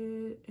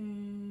ahead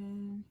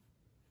and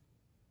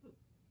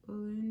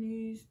blend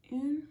these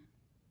in.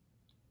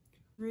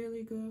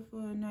 Really good for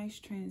a nice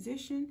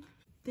transition.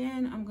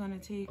 Then I'm gonna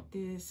take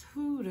this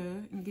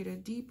Huda and get a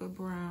deeper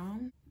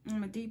brown. I'm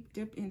gonna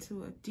dip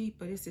into a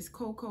deeper. This is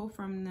Cocoa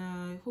from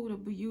the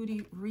Huda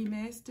Beauty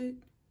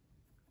Remastered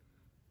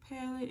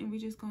palette, and we're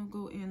just gonna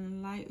go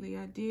in lightly.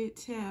 I did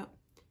tap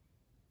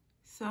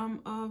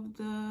some of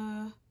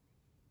the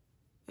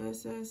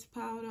SS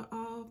powder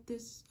off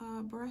this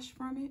brush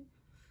from it.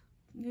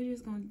 We're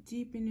just gonna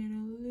deepen it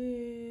a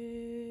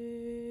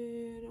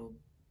little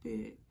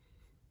bit.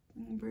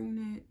 Bring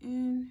that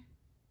in.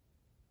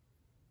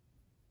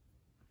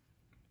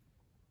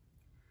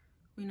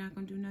 We're not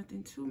gonna do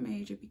nothing too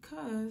major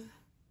because,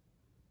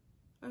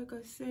 like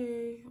I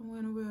say, I'm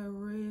gonna wear a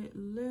red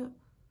lip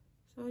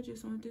So I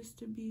just want this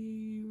to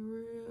be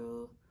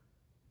real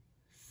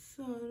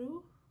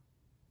subtle.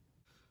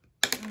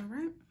 All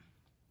right.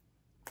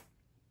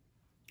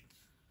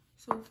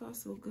 So far,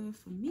 so good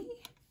for me.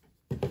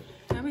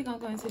 Now we're gonna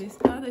go into this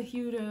other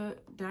Huda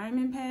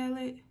Diamond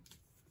palette,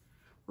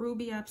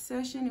 Ruby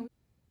Obsession.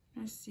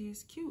 Let's see,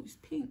 it's cute, it's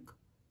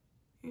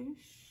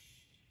pink-ish.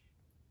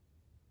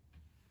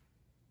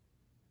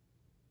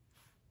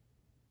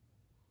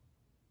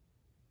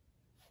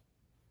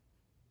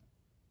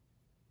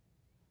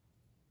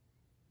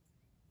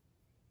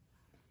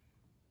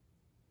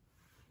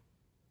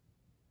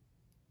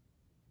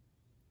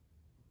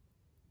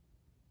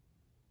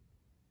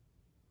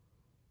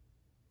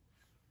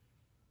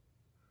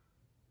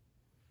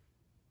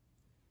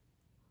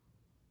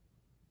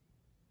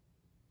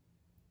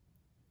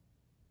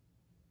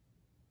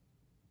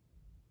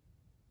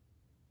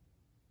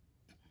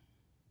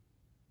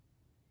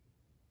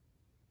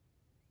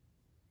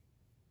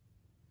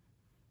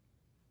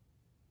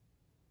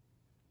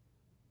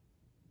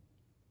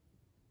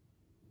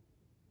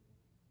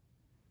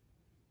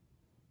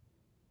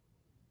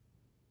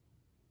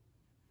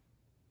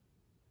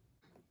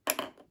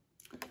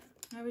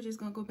 Now we're just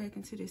gonna go back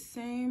into the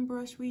same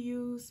brush we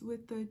used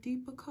with the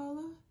deeper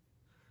color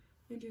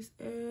and just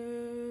add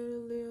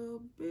a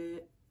little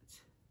bit,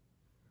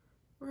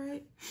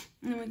 right?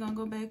 And then we're gonna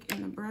go back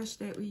in the brush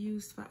that we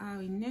used for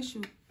our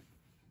initial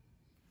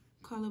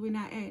color. We're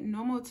not adding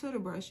no more to the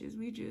brushes.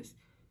 We just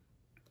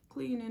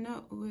cleaning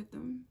up with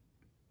them.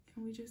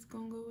 And we just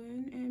gonna go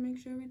in and make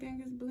sure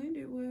everything is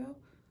blended well.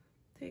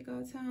 Take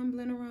our time,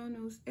 blend around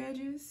those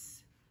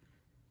edges.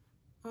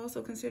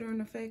 Also considering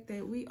the fact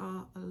that we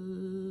are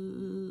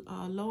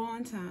low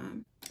on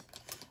time.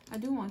 I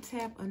do want to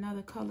tap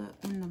another color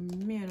in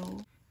the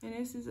middle. And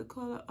this is a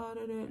color out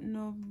of that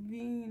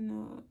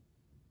Novena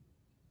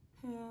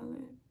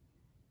palette.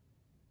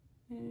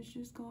 And it's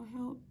just going to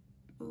help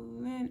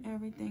blend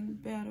everything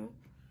better.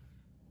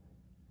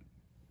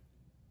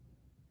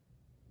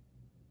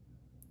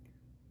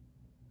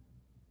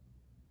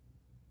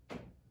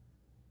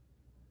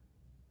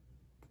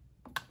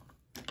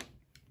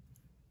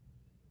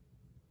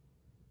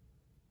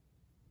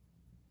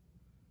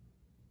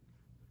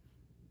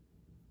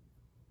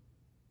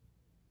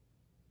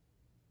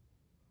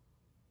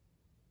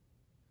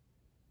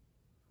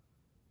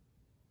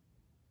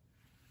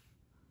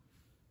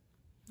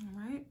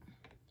 All right.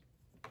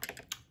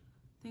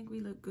 Think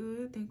we look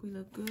good. Think we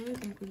look good.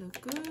 Think we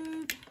look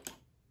good.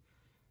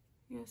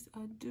 Yes,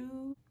 I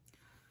do.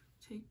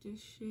 Take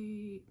this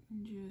shade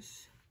and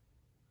just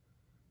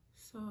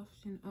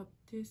soften up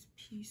this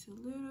piece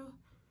a little.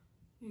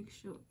 Make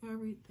sure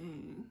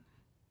everything.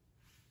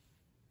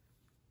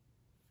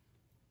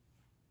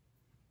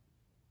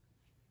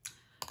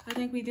 I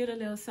think we did a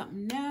little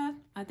something there.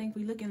 I think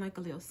we looking like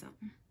a little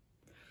something.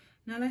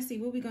 Now let's see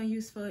what we're gonna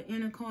use for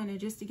inner corner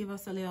just to give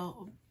us a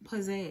little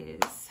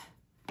pizzazz.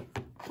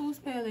 Whose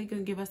palette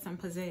gonna give us some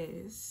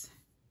pizzazz?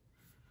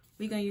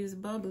 We're gonna use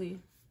Bubbly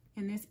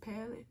in this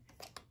palette.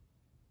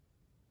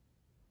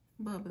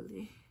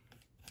 Bubbly.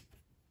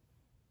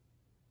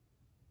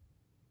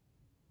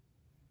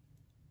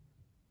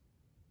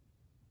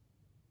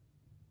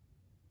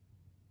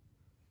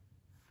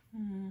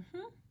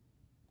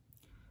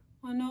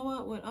 Well, you know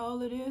what? With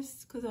all of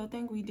this, because I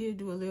think we did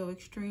do a little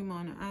extreme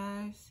on the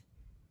eyes.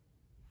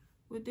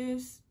 With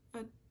this,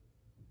 I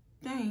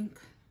think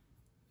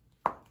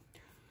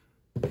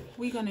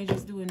we're gonna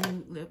just do a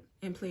nude lip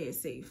and play it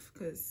safe,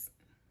 because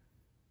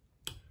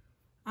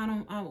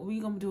we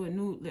gonna do a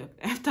nude lip.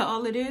 After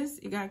all of this,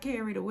 it got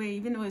carried away.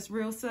 Even though it's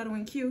real subtle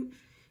and cute,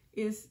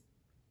 it's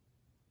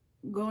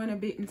going a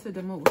bit into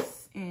the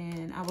mousse,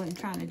 and I wasn't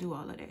trying to do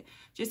all of that.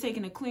 Just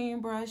taking a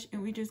clean brush,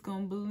 and we just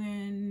gonna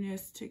blend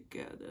this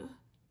together.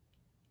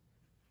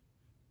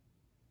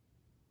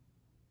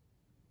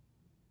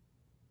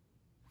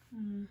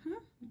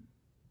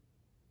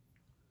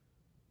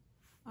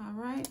 All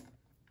right.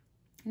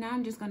 Now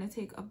I'm just gonna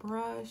take a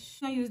brush.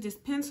 I'm gonna use this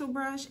pencil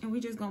brush, and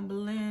we're just gonna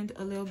blend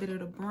a little bit of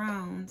the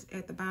browns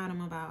at the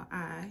bottom of our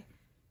eye.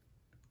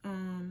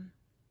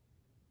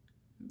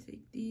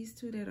 Take these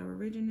two that I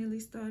originally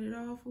started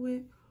off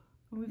with,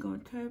 and we're gonna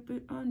tap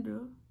it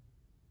under.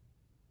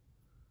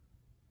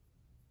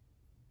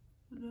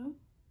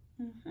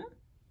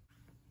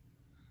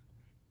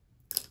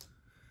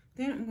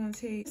 Then I'm gonna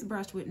take this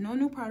brush with no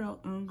new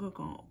product and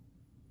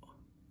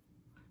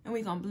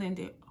we're gonna blend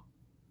it.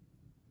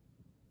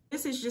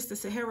 This is just a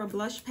Sahara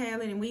blush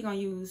palette, and we're gonna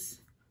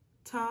use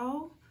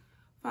Tall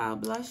for our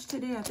blush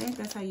today. I think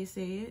that's how you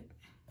say it.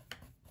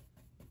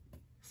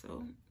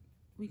 So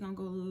we're gonna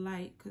go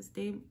light because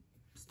they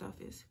stuff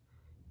is.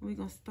 We're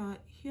gonna start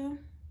here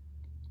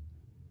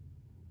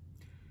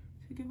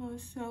to give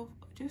ourselves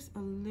just a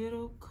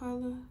little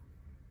color.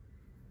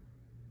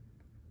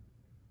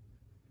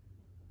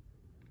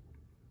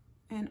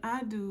 And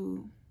I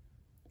do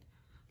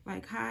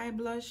like high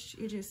blush.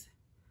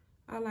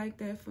 I like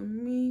that for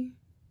me.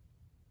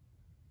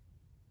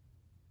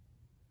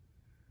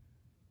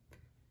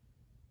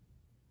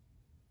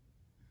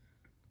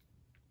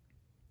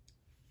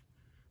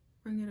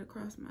 bring it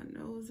across my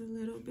nose a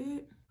little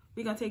bit.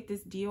 We're gonna take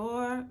this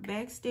Dior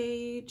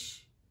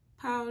Backstage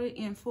powder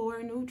in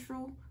 4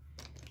 neutral,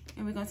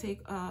 and we're gonna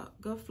take a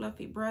good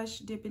fluffy brush,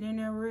 dip it in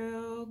there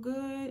real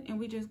good, and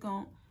we just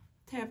gonna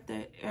tap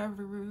that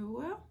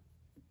everywhere.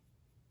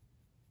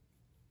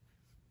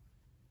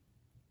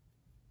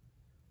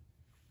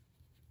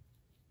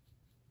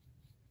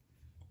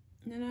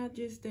 And I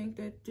just think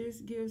that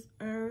this gives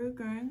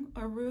everything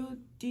a real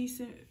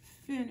decent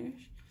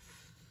finish.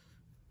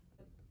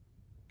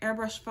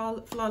 Airbrush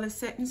Flawless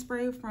Setting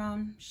Spray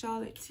from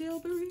Charlotte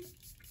Tilbury.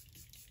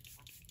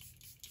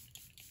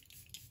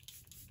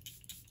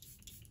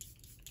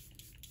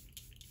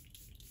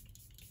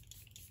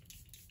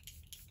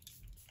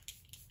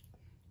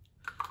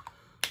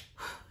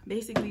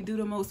 Basically do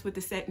the most with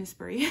the setting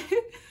spray.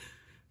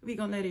 We're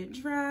gonna let it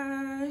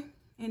dry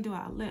and do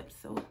our lips.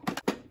 So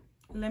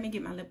let me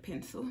get my lip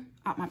pencil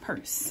out my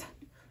purse.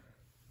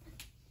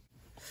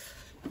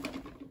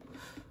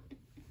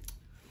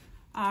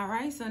 All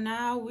right, so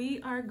now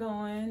we are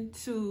going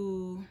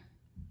to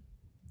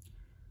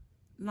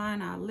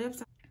line our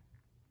lips.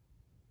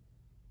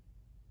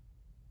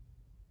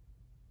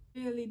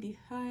 Really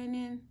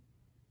defining.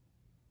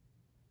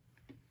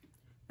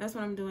 That's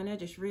what I'm doing there,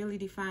 just really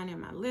defining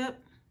my lip.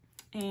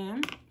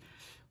 And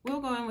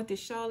we'll go in with the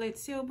Charlotte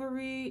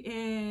Tilbury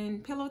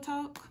and Pillow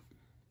Talk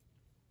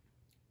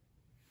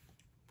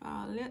for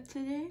our lip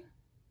today.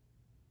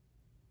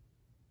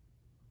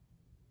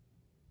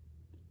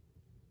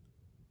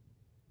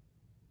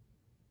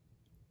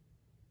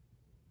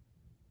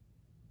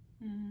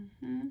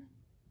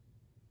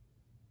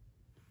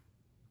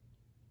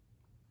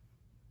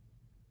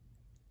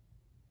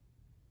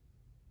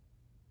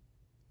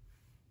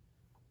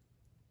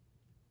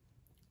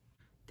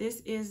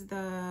 This is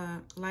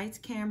the Lights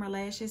Camera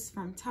Lashes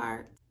from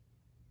Tarte.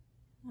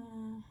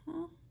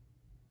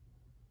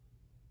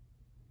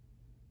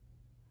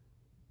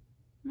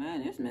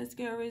 Man, this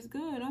mascara is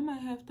good. I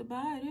might have to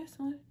buy this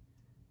one.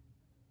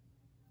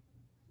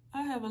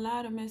 I have a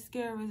lot of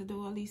mascaras,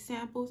 though, all these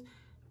samples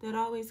that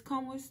always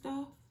come with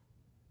stuff.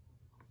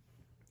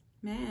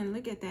 Man,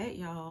 look at that,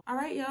 y'all. All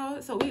right,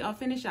 y'all, so we are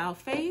finished our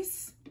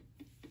face.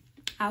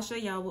 I'll show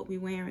y'all what we're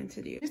wearing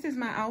today. This is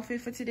my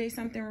outfit for today,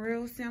 something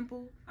real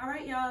simple. All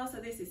right, y'all, so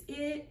this is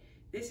it.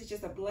 This is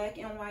just a black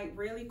and white,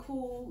 really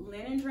cool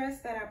linen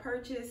dress that I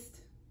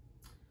purchased.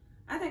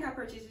 I think I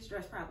purchased this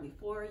dress probably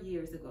 4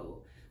 years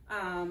ago.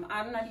 I'm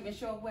not even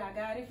sure where I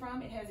got it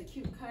from. It has a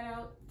cute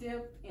cutout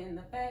dip in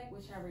the back,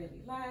 which I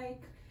really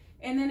like.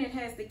 And then it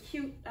has the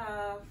cute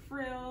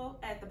frill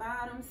at the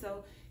bottom,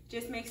 so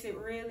just makes it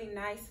really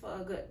nice for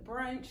a good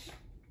brunch.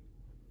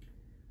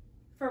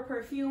 For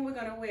perfume, we're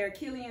gonna wear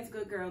Kilian's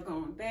Good Girl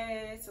Gone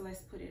Bad, so let's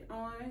put it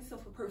on. So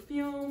for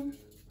perfume,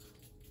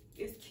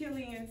 it's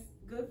Kilian's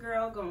Good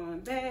Girl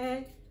Gone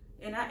Bad,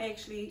 and I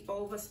actually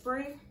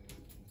overspray.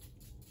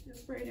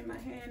 Just spray it in my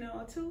hand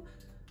all too,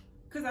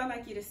 because I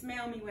like you to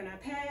smell me when I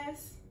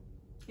pass,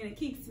 and it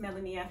keeps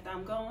smelling me after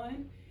I'm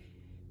gone.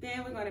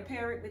 Then we're gonna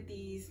pair it with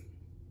these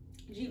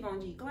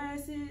Givenchy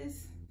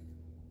glasses.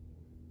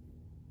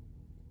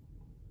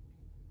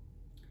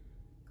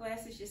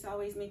 Glasses just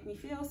always make me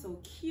feel so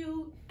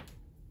cute.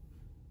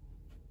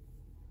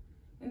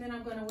 And then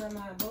I'm gonna wear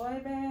my boy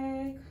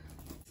bag.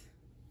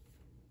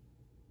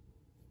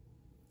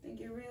 I think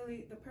it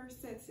really, the purse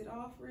sets it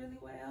off really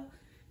well.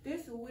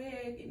 This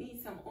wig, it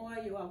needs some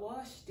oil. I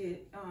washed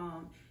it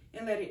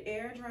and let it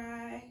air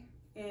dry,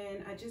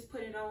 and I just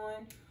put it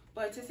on.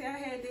 But to say I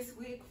had this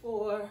wig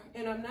for,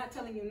 and I'm not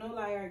telling you no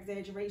lie or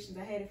exaggerations,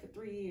 I had it for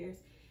 3 years,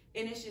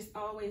 and it's just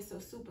always so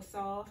super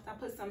soft. I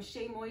put some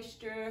Shea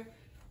Moisture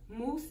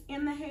mousse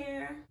in the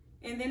hair,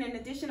 and then in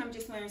addition, I'm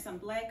just wearing some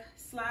black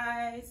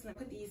slides. I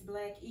put these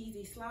black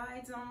easy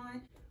slides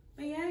on.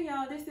 But yeah,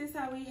 y'all, this is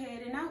how we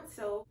heading out.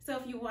 So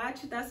if you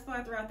watched thus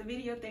far throughout the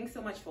video, thanks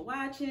so much for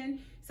watching.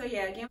 So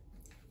yeah, again,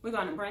 we're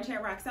gonna brunch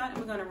at Rocks Out, and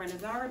we're gonna run a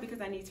Zara because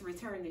I need to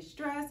return this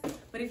dress.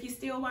 But if you're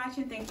still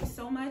watching, thank you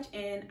so much,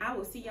 and I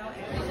will see y'all at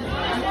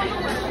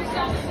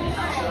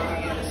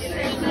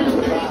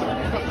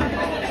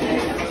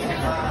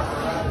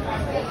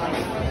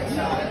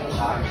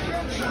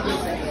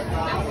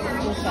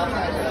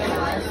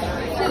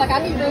like I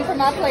need room for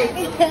my plate.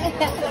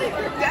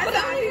 That's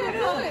how you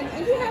doing.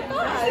 And you have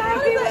fun.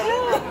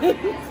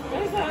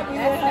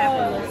 That's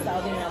fabulous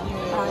out there.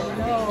 I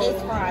know.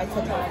 It's fried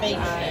to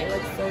perfection. It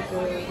looks so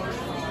good.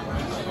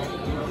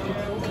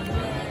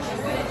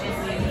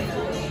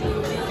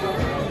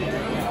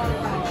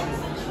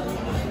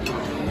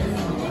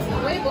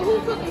 Wait, but who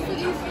cooking for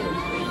Easter?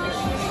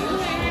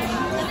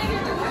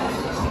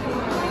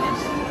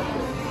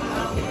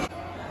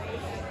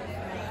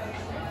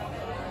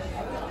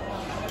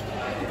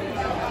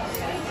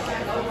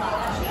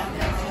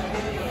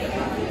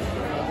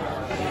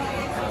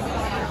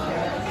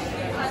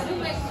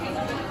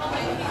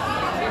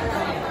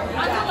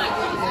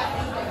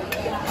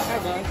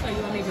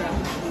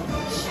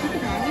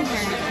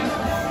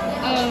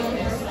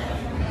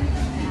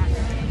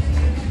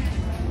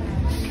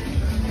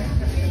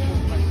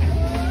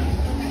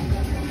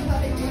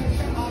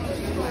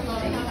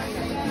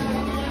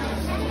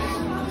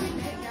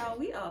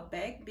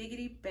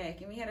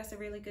 We had us a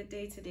really good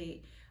day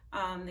today.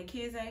 The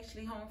kids are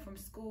actually home from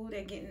school.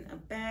 They're getting a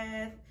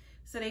bath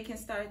so they can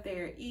start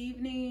their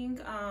evening.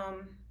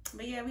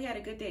 But yeah, we had a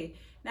good day.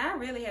 Now I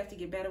really have to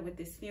get better with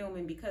this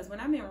filming, because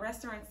when I'm in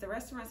restaurants, the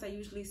restaurants are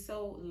usually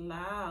so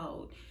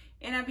loud.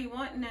 And I be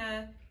wanting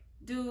to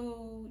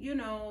do, you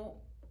know,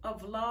 a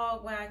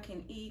vlog where I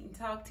can eat and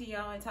talk to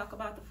y'all and talk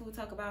about the food,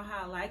 talk about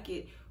how I like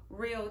it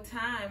real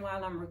time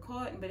while I'm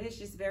recording, but it's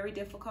just very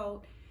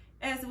difficult.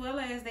 As well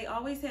as they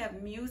always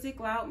have music,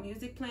 loud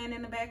music playing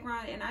in the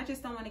background, and I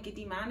just don't want to get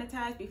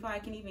demonetized before I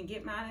can even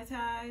get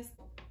monetized.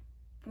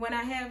 When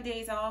I have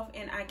days off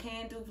and I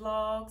can do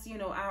vlogs, you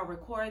know, I'll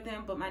record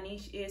them, but my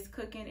niche is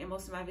cooking, and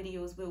most of my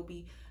videos will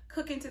be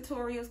cooking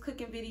tutorials,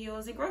 cooking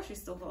videos, and grocery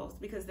store hauls,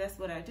 because that's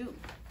what I do.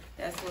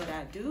 That's what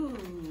I do.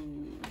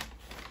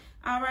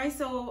 All right,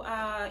 so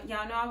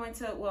y'all know I went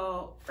to,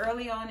 well,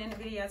 early on in the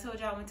video, I told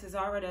y'all I went to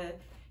Zara to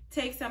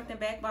take something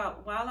back,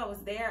 but while I was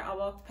there, I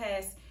walked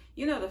past,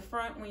 you know, the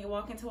front when you're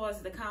walking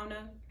towards the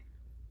counter,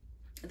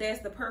 there's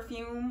the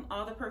perfume,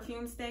 all the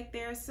perfume stacked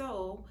there.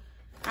 So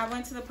I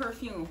went to the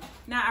perfume.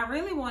 Now, I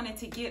really wanted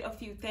to get a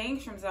few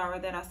things from Zara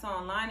that I saw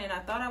online, and I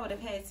thought I would have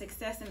had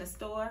success in the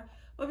store.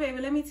 But baby,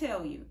 let me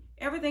tell you,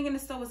 everything in the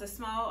store was a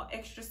small,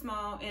 extra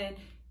small, and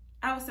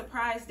I was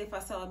surprised if I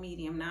saw a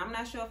medium. Now, I'm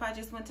not sure if I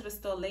just went to the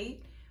store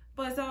late,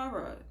 but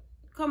Zara,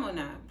 come on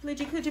now.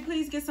 Could you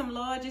please get some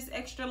larges,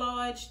 extra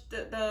large,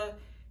 the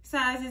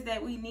sizes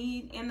that we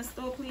need in the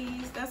store,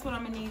 please? That's what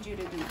I'm gonna need you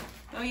to do.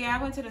 Oh yeah,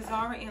 I went to the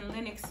Zara in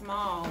Lenox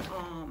Mall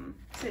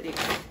today,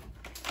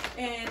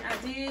 and I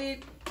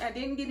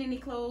didn't get any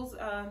clothes.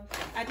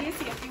 I did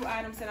see a few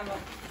items that I'm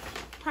gonna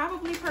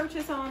probably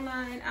purchase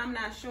online. I'm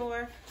not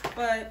sure,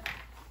 but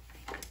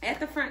at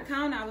the front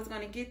counter, I was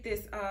gonna get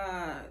this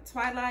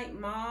Twilight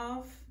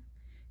Mauve,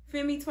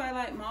 Femi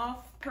Twilight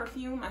Mauve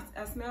perfume.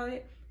 I smelled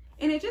it,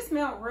 and it just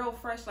smelled real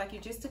fresh, like you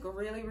just took a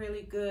really,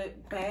 really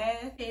good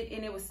bath.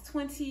 And it was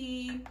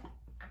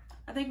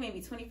I think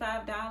maybe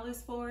 $25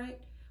 for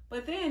it.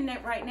 But then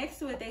right next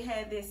to it, they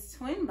had this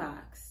twin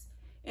box.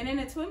 And in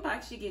the twin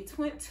box, you get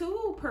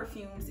two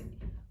perfumes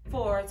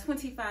for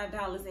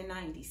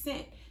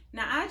 $25.90.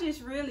 Now, I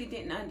just really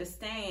didn't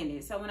understand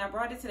it. So when I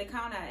brought it to the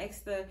counter, I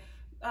asked the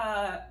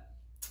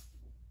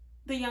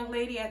young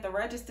lady at the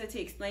register to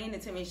explain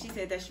it to me. She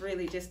said that's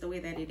really just the way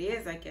that it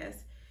is, I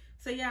guess.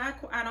 So yeah,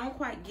 I don't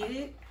quite get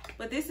it,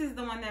 but this is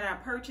the one that I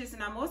purchased,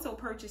 and I'm also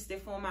purchased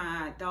it for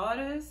my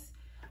daughters.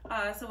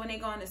 So when they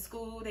go into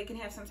school, they can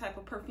have some type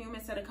of perfume.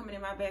 Instead of coming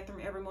in my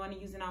bathroom every morning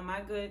using all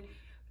my good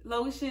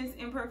lotions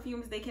and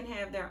perfumes, they can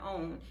have their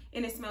own.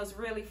 And it smells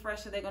really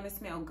fresh, so they're gonna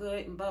smell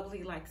good and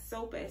bubbly like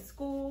soap at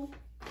school.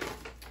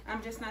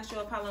 I'm just not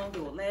sure how long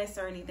it will last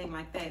or anything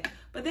like that.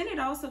 But then it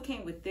also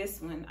came with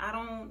this one.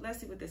 Let's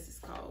see what this is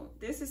called.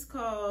 This is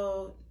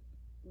called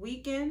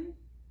Weekend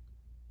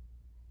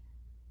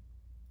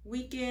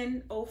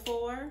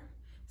 04.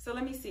 So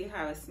let me see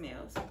how it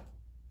smells.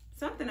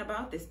 Something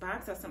about this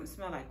box or something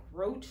smell like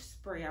roach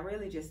spray. I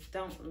really just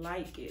don't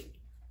like it.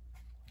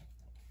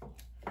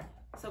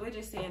 So we're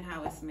just seeing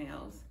how it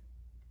smells.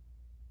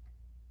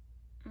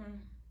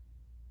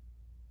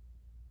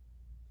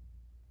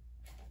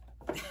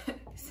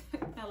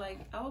 Smell like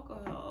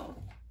alcohol.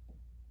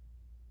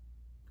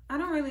 I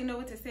don't really know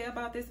what to say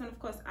about this one. Of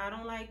course, I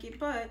don't like it,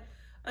 but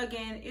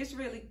again, it's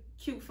really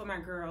cute for my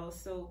girls.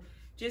 So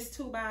just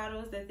 2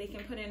 bottles that they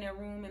can put in their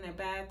room, in their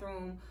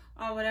bathroom,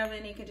 or whatever,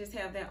 and they can just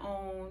have their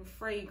own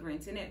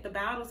fragrance. And the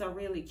bottles are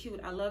really cute.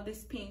 I love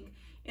this pink,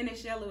 and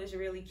this yellow is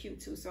really cute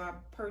too. So I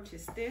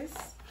purchased this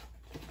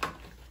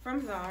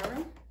from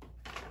Zara.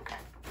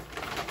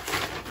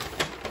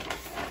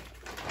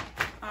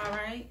 All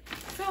right.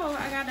 So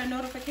I got a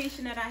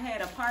notification that I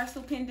had a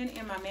parcel pending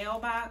in my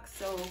mailbox.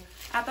 So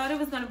I thought it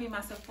was going to be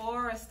my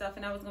Sephora stuff,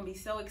 and I was going to be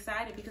so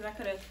excited because I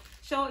could have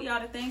showed y'all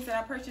the things that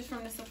I purchased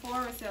from the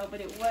Sephora sale,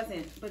 but it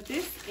wasn't. But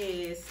this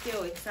is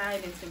still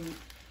exciting to me.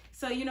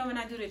 So, you know, when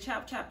I do the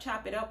chop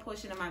it up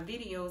portion of my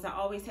videos, I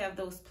always have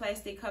those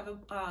plastic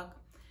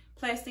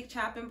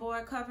chopping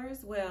board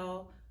covers.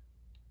 Well,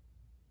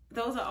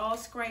 those are all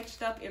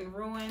scratched up and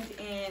ruined,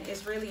 and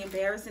it's really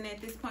embarrassing at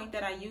this point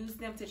that I use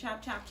them to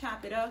chop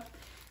it up.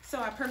 So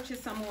I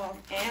purchased some more off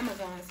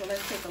Amazon, so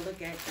let's take a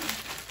look at them.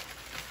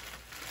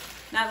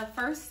 Now, the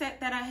first set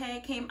that I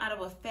had came out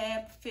of a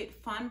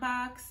FabFitFun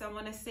box, I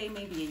want to say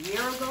maybe a year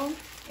ago,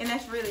 and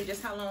that's really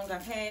just how long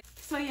I've had.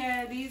 So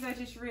yeah, these are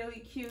just really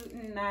cute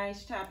and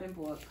nice chopping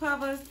board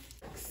covers.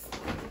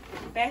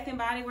 Bath &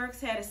 Body Works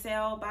had a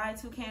sale, buy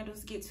 2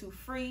 candles, get 2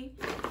 free.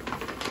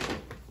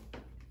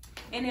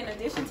 And in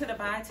addition to the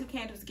buy 2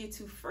 candles, get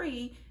 2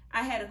 free,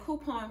 I had a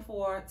coupon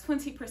for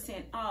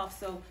 20% off.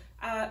 So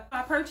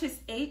I purchased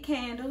 8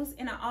 candles,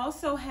 and I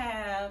also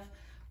have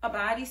a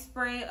body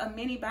spray, a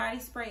mini body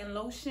spray and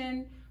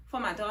lotion for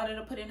my daughter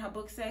to put in her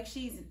book sack.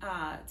 She's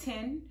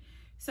 10,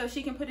 so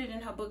she can put it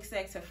in her book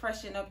sack to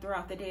freshen up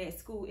throughout the day at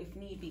school if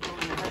need be going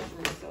to the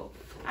restroom. So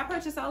I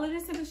purchased all of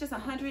this, and it's just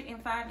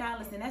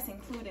 $105, and that's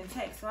including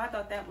tax. So I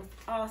thought that was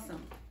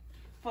awesome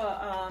for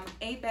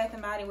 8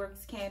 Bath & Body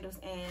Works candles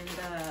and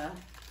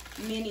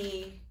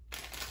mini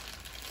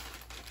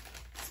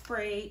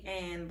spray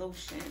and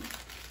lotion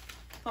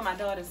for my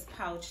daughter's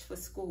pouch for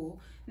school.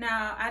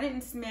 Now, I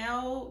didn't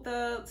smell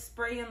the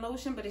spray and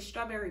lotion, but it's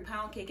strawberry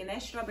pound cake, and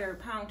that strawberry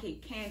pound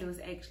cake candle is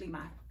actually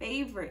my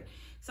favorite.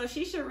 So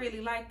she should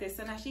really like this.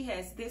 So now she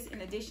has this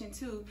in addition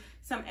to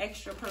some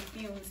extra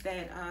perfumes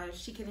that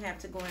she can have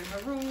to go in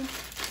her room.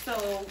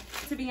 So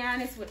to be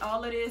honest, with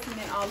all of this and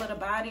then all of the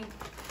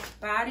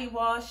body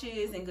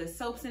washes and good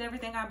soaps and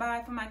everything I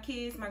buy for my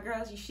kids, my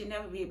girls, you should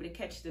never be able to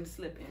catch them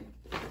slipping.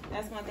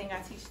 That's one thing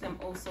I teach them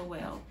oh so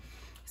well.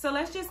 So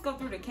let's just go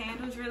through the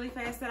candles really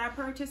fast that I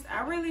purchased.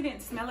 I really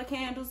didn't smell the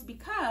candles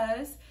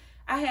because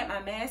I had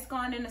my mask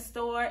on in the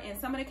store, and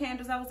some of the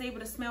candles I was able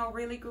to smell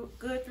really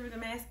good through the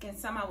mask, and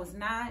some I was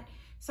not.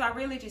 So I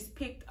really just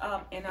picked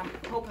up, and I'm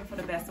hoping for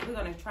the best. So we're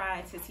gonna try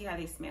it to see how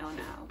they smell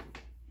now.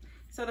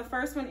 So the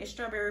first one is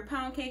strawberry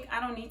pound cake.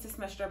 I don't need to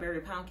smell strawberry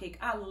pound cake.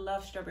 I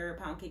love strawberry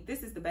pound cake.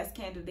 This is the best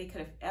candle they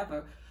could have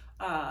ever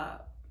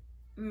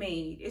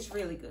made. It's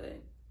really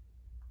good.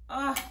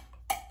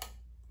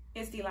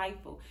 It's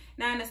delightful.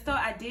 Now in the store,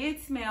 I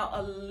did smell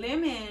a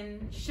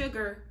lemon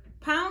sugar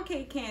pound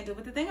cake candle,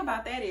 but the thing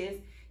about that is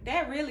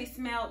that really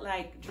smelled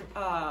like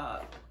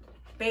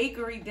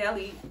bakery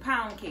deli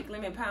pound cake,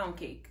 lemon pound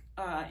cake,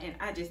 and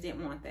I just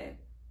didn't want that.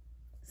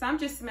 So I'm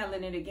just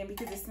smelling it again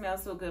because it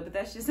smells so good, but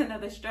that's just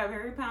another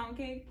strawberry pound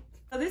cake.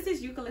 So this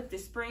is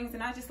eucalyptus springs,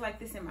 and I just like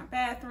this in my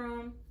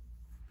bathroom,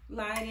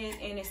 light it,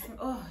 and it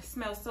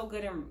smells so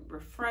good and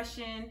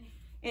refreshing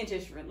and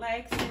just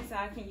relaxing. So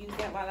I can use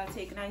that while I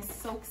take nice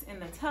soaks in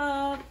the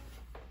tub.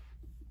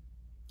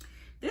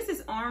 This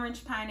is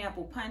orange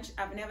pineapple punch.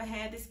 I've never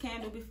had this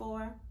candle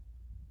before,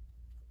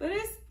 but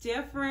it's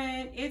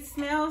different. It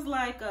smells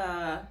like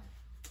a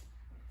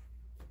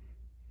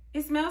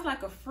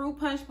fruit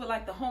punch, but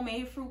like the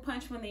homemade fruit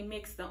punch when they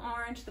mix the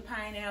orange, the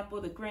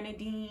pineapple, the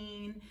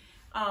grenadine,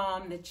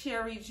 the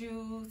cherry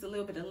juice, a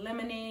little bit of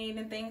lemonade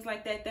and things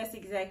like that. That's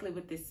exactly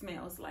what this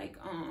smells like.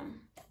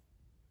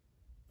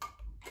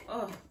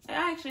 I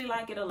actually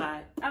like it a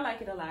lot. I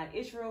like it a lot.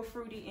 It's real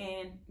fruity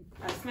and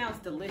it smells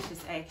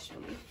delicious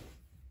actually.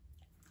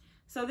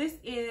 So this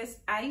is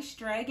iced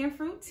dragon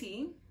fruit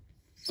tea.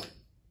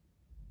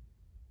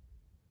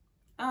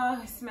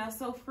 Oh, it smells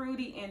so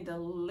fruity and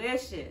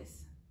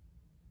delicious.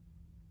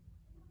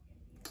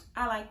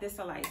 I like this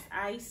a lot.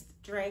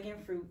 Iced dragon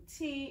fruit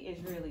tea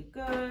is really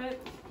good.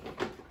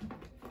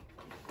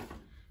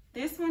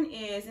 This one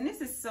is, and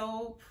this is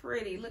so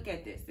pretty. Look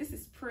at this. This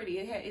is pretty.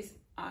 It's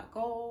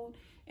gold,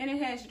 and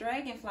it has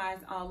dragonflies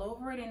all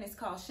over it, and it's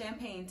called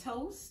Champagne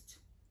Toast.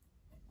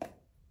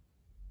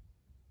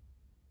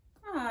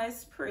 Oh,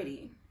 it's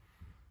pretty.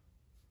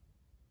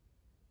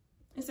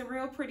 It's a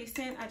real pretty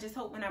scent. I just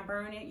hope when I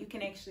burn it, you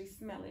can actually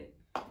smell it.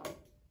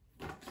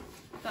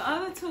 The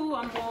other two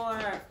are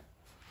more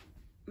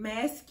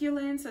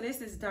masculine. So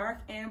this is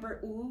dark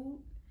amber oud,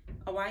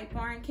 a white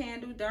barn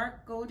candle,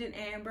 dark golden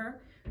amber,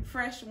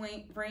 fresh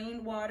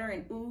rainwater,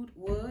 and oud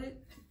wood.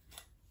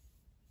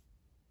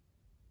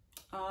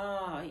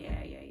 Oh, yeah.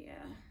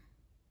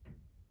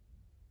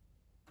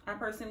 I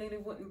personally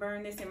wouldn't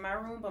burn this in my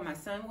room, but my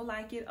son will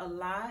like it a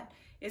lot.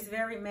 It's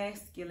very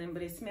masculine,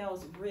 but it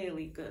smells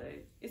really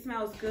good. It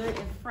smells good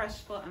and fresh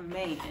for a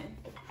man.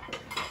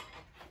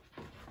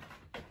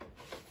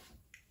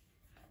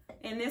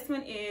 And this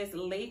one is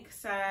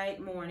Lakeside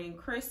Morning,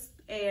 crisp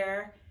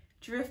air,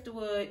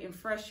 driftwood, and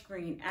fresh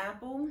green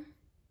apple.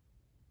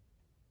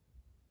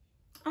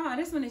 Oh,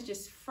 this one is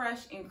just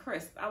fresh and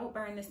crisp. I would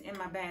burn this in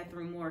my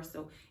bathroom more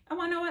so. Oh,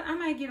 you know what? I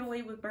might get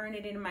away with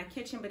burning it in my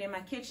kitchen, but in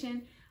my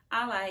kitchen,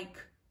 I like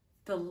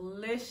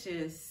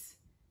delicious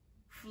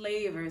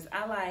flavors.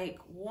 I like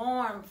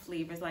warm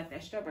flavors like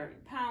that strawberry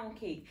pound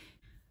cake.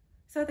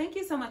 So thank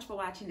you so much for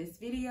watching this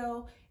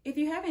video. If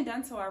you haven't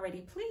done so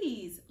already,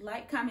 please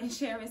like, comment,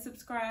 share, and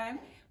subscribe.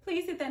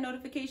 Please hit that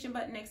notification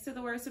button next to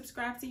the word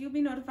subscribe so you'll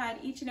be notified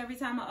each and every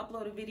time I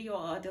upload a video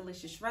or a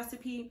delicious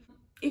recipe.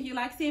 If you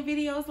like seeing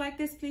videos like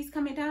this, please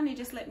comment down and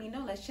just let me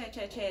know. Let's chat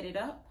it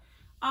up.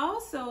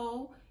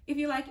 Also, if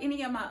you like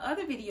any of my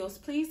other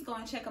videos, please go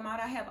and check them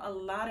out. I have a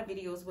lot of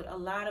videos with a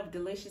lot of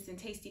delicious and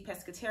tasty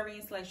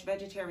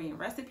pescatarian/vegetarian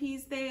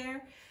recipes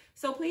there.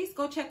 So please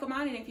go check them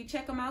out. And if you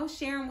check them out,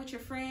 share them with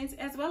your friends,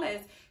 as well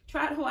as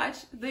try to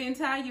watch the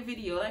entire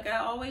video. Like I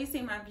always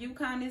say, my view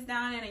count is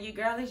down and your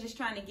girl is just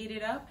trying to get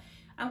it up.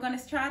 I'm going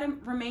to try to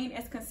remain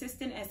as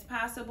consistent as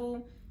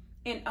possible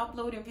in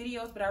uploading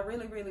videos, but I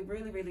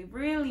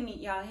really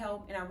need y'all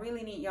help, and I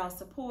really need y'all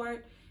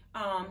support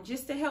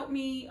just to help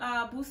me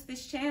boost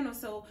this channel.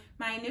 So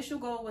my initial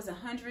goal was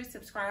 100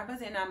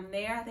 subscribers, and I'm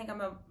there. I think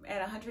I'm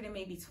at 100 and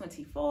maybe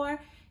 24,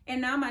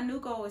 and now my new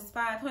goal is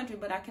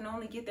 500, but I can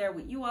only get there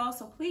with you all.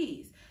 So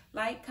please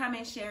like,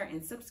 comment, share,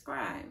 and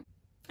subscribe.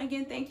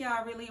 Again, thank y'all.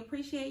 I really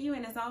appreciate you,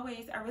 and as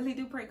always, I really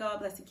do pray God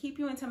bless and keep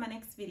you until my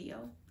next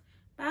video.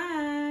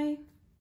 Bye.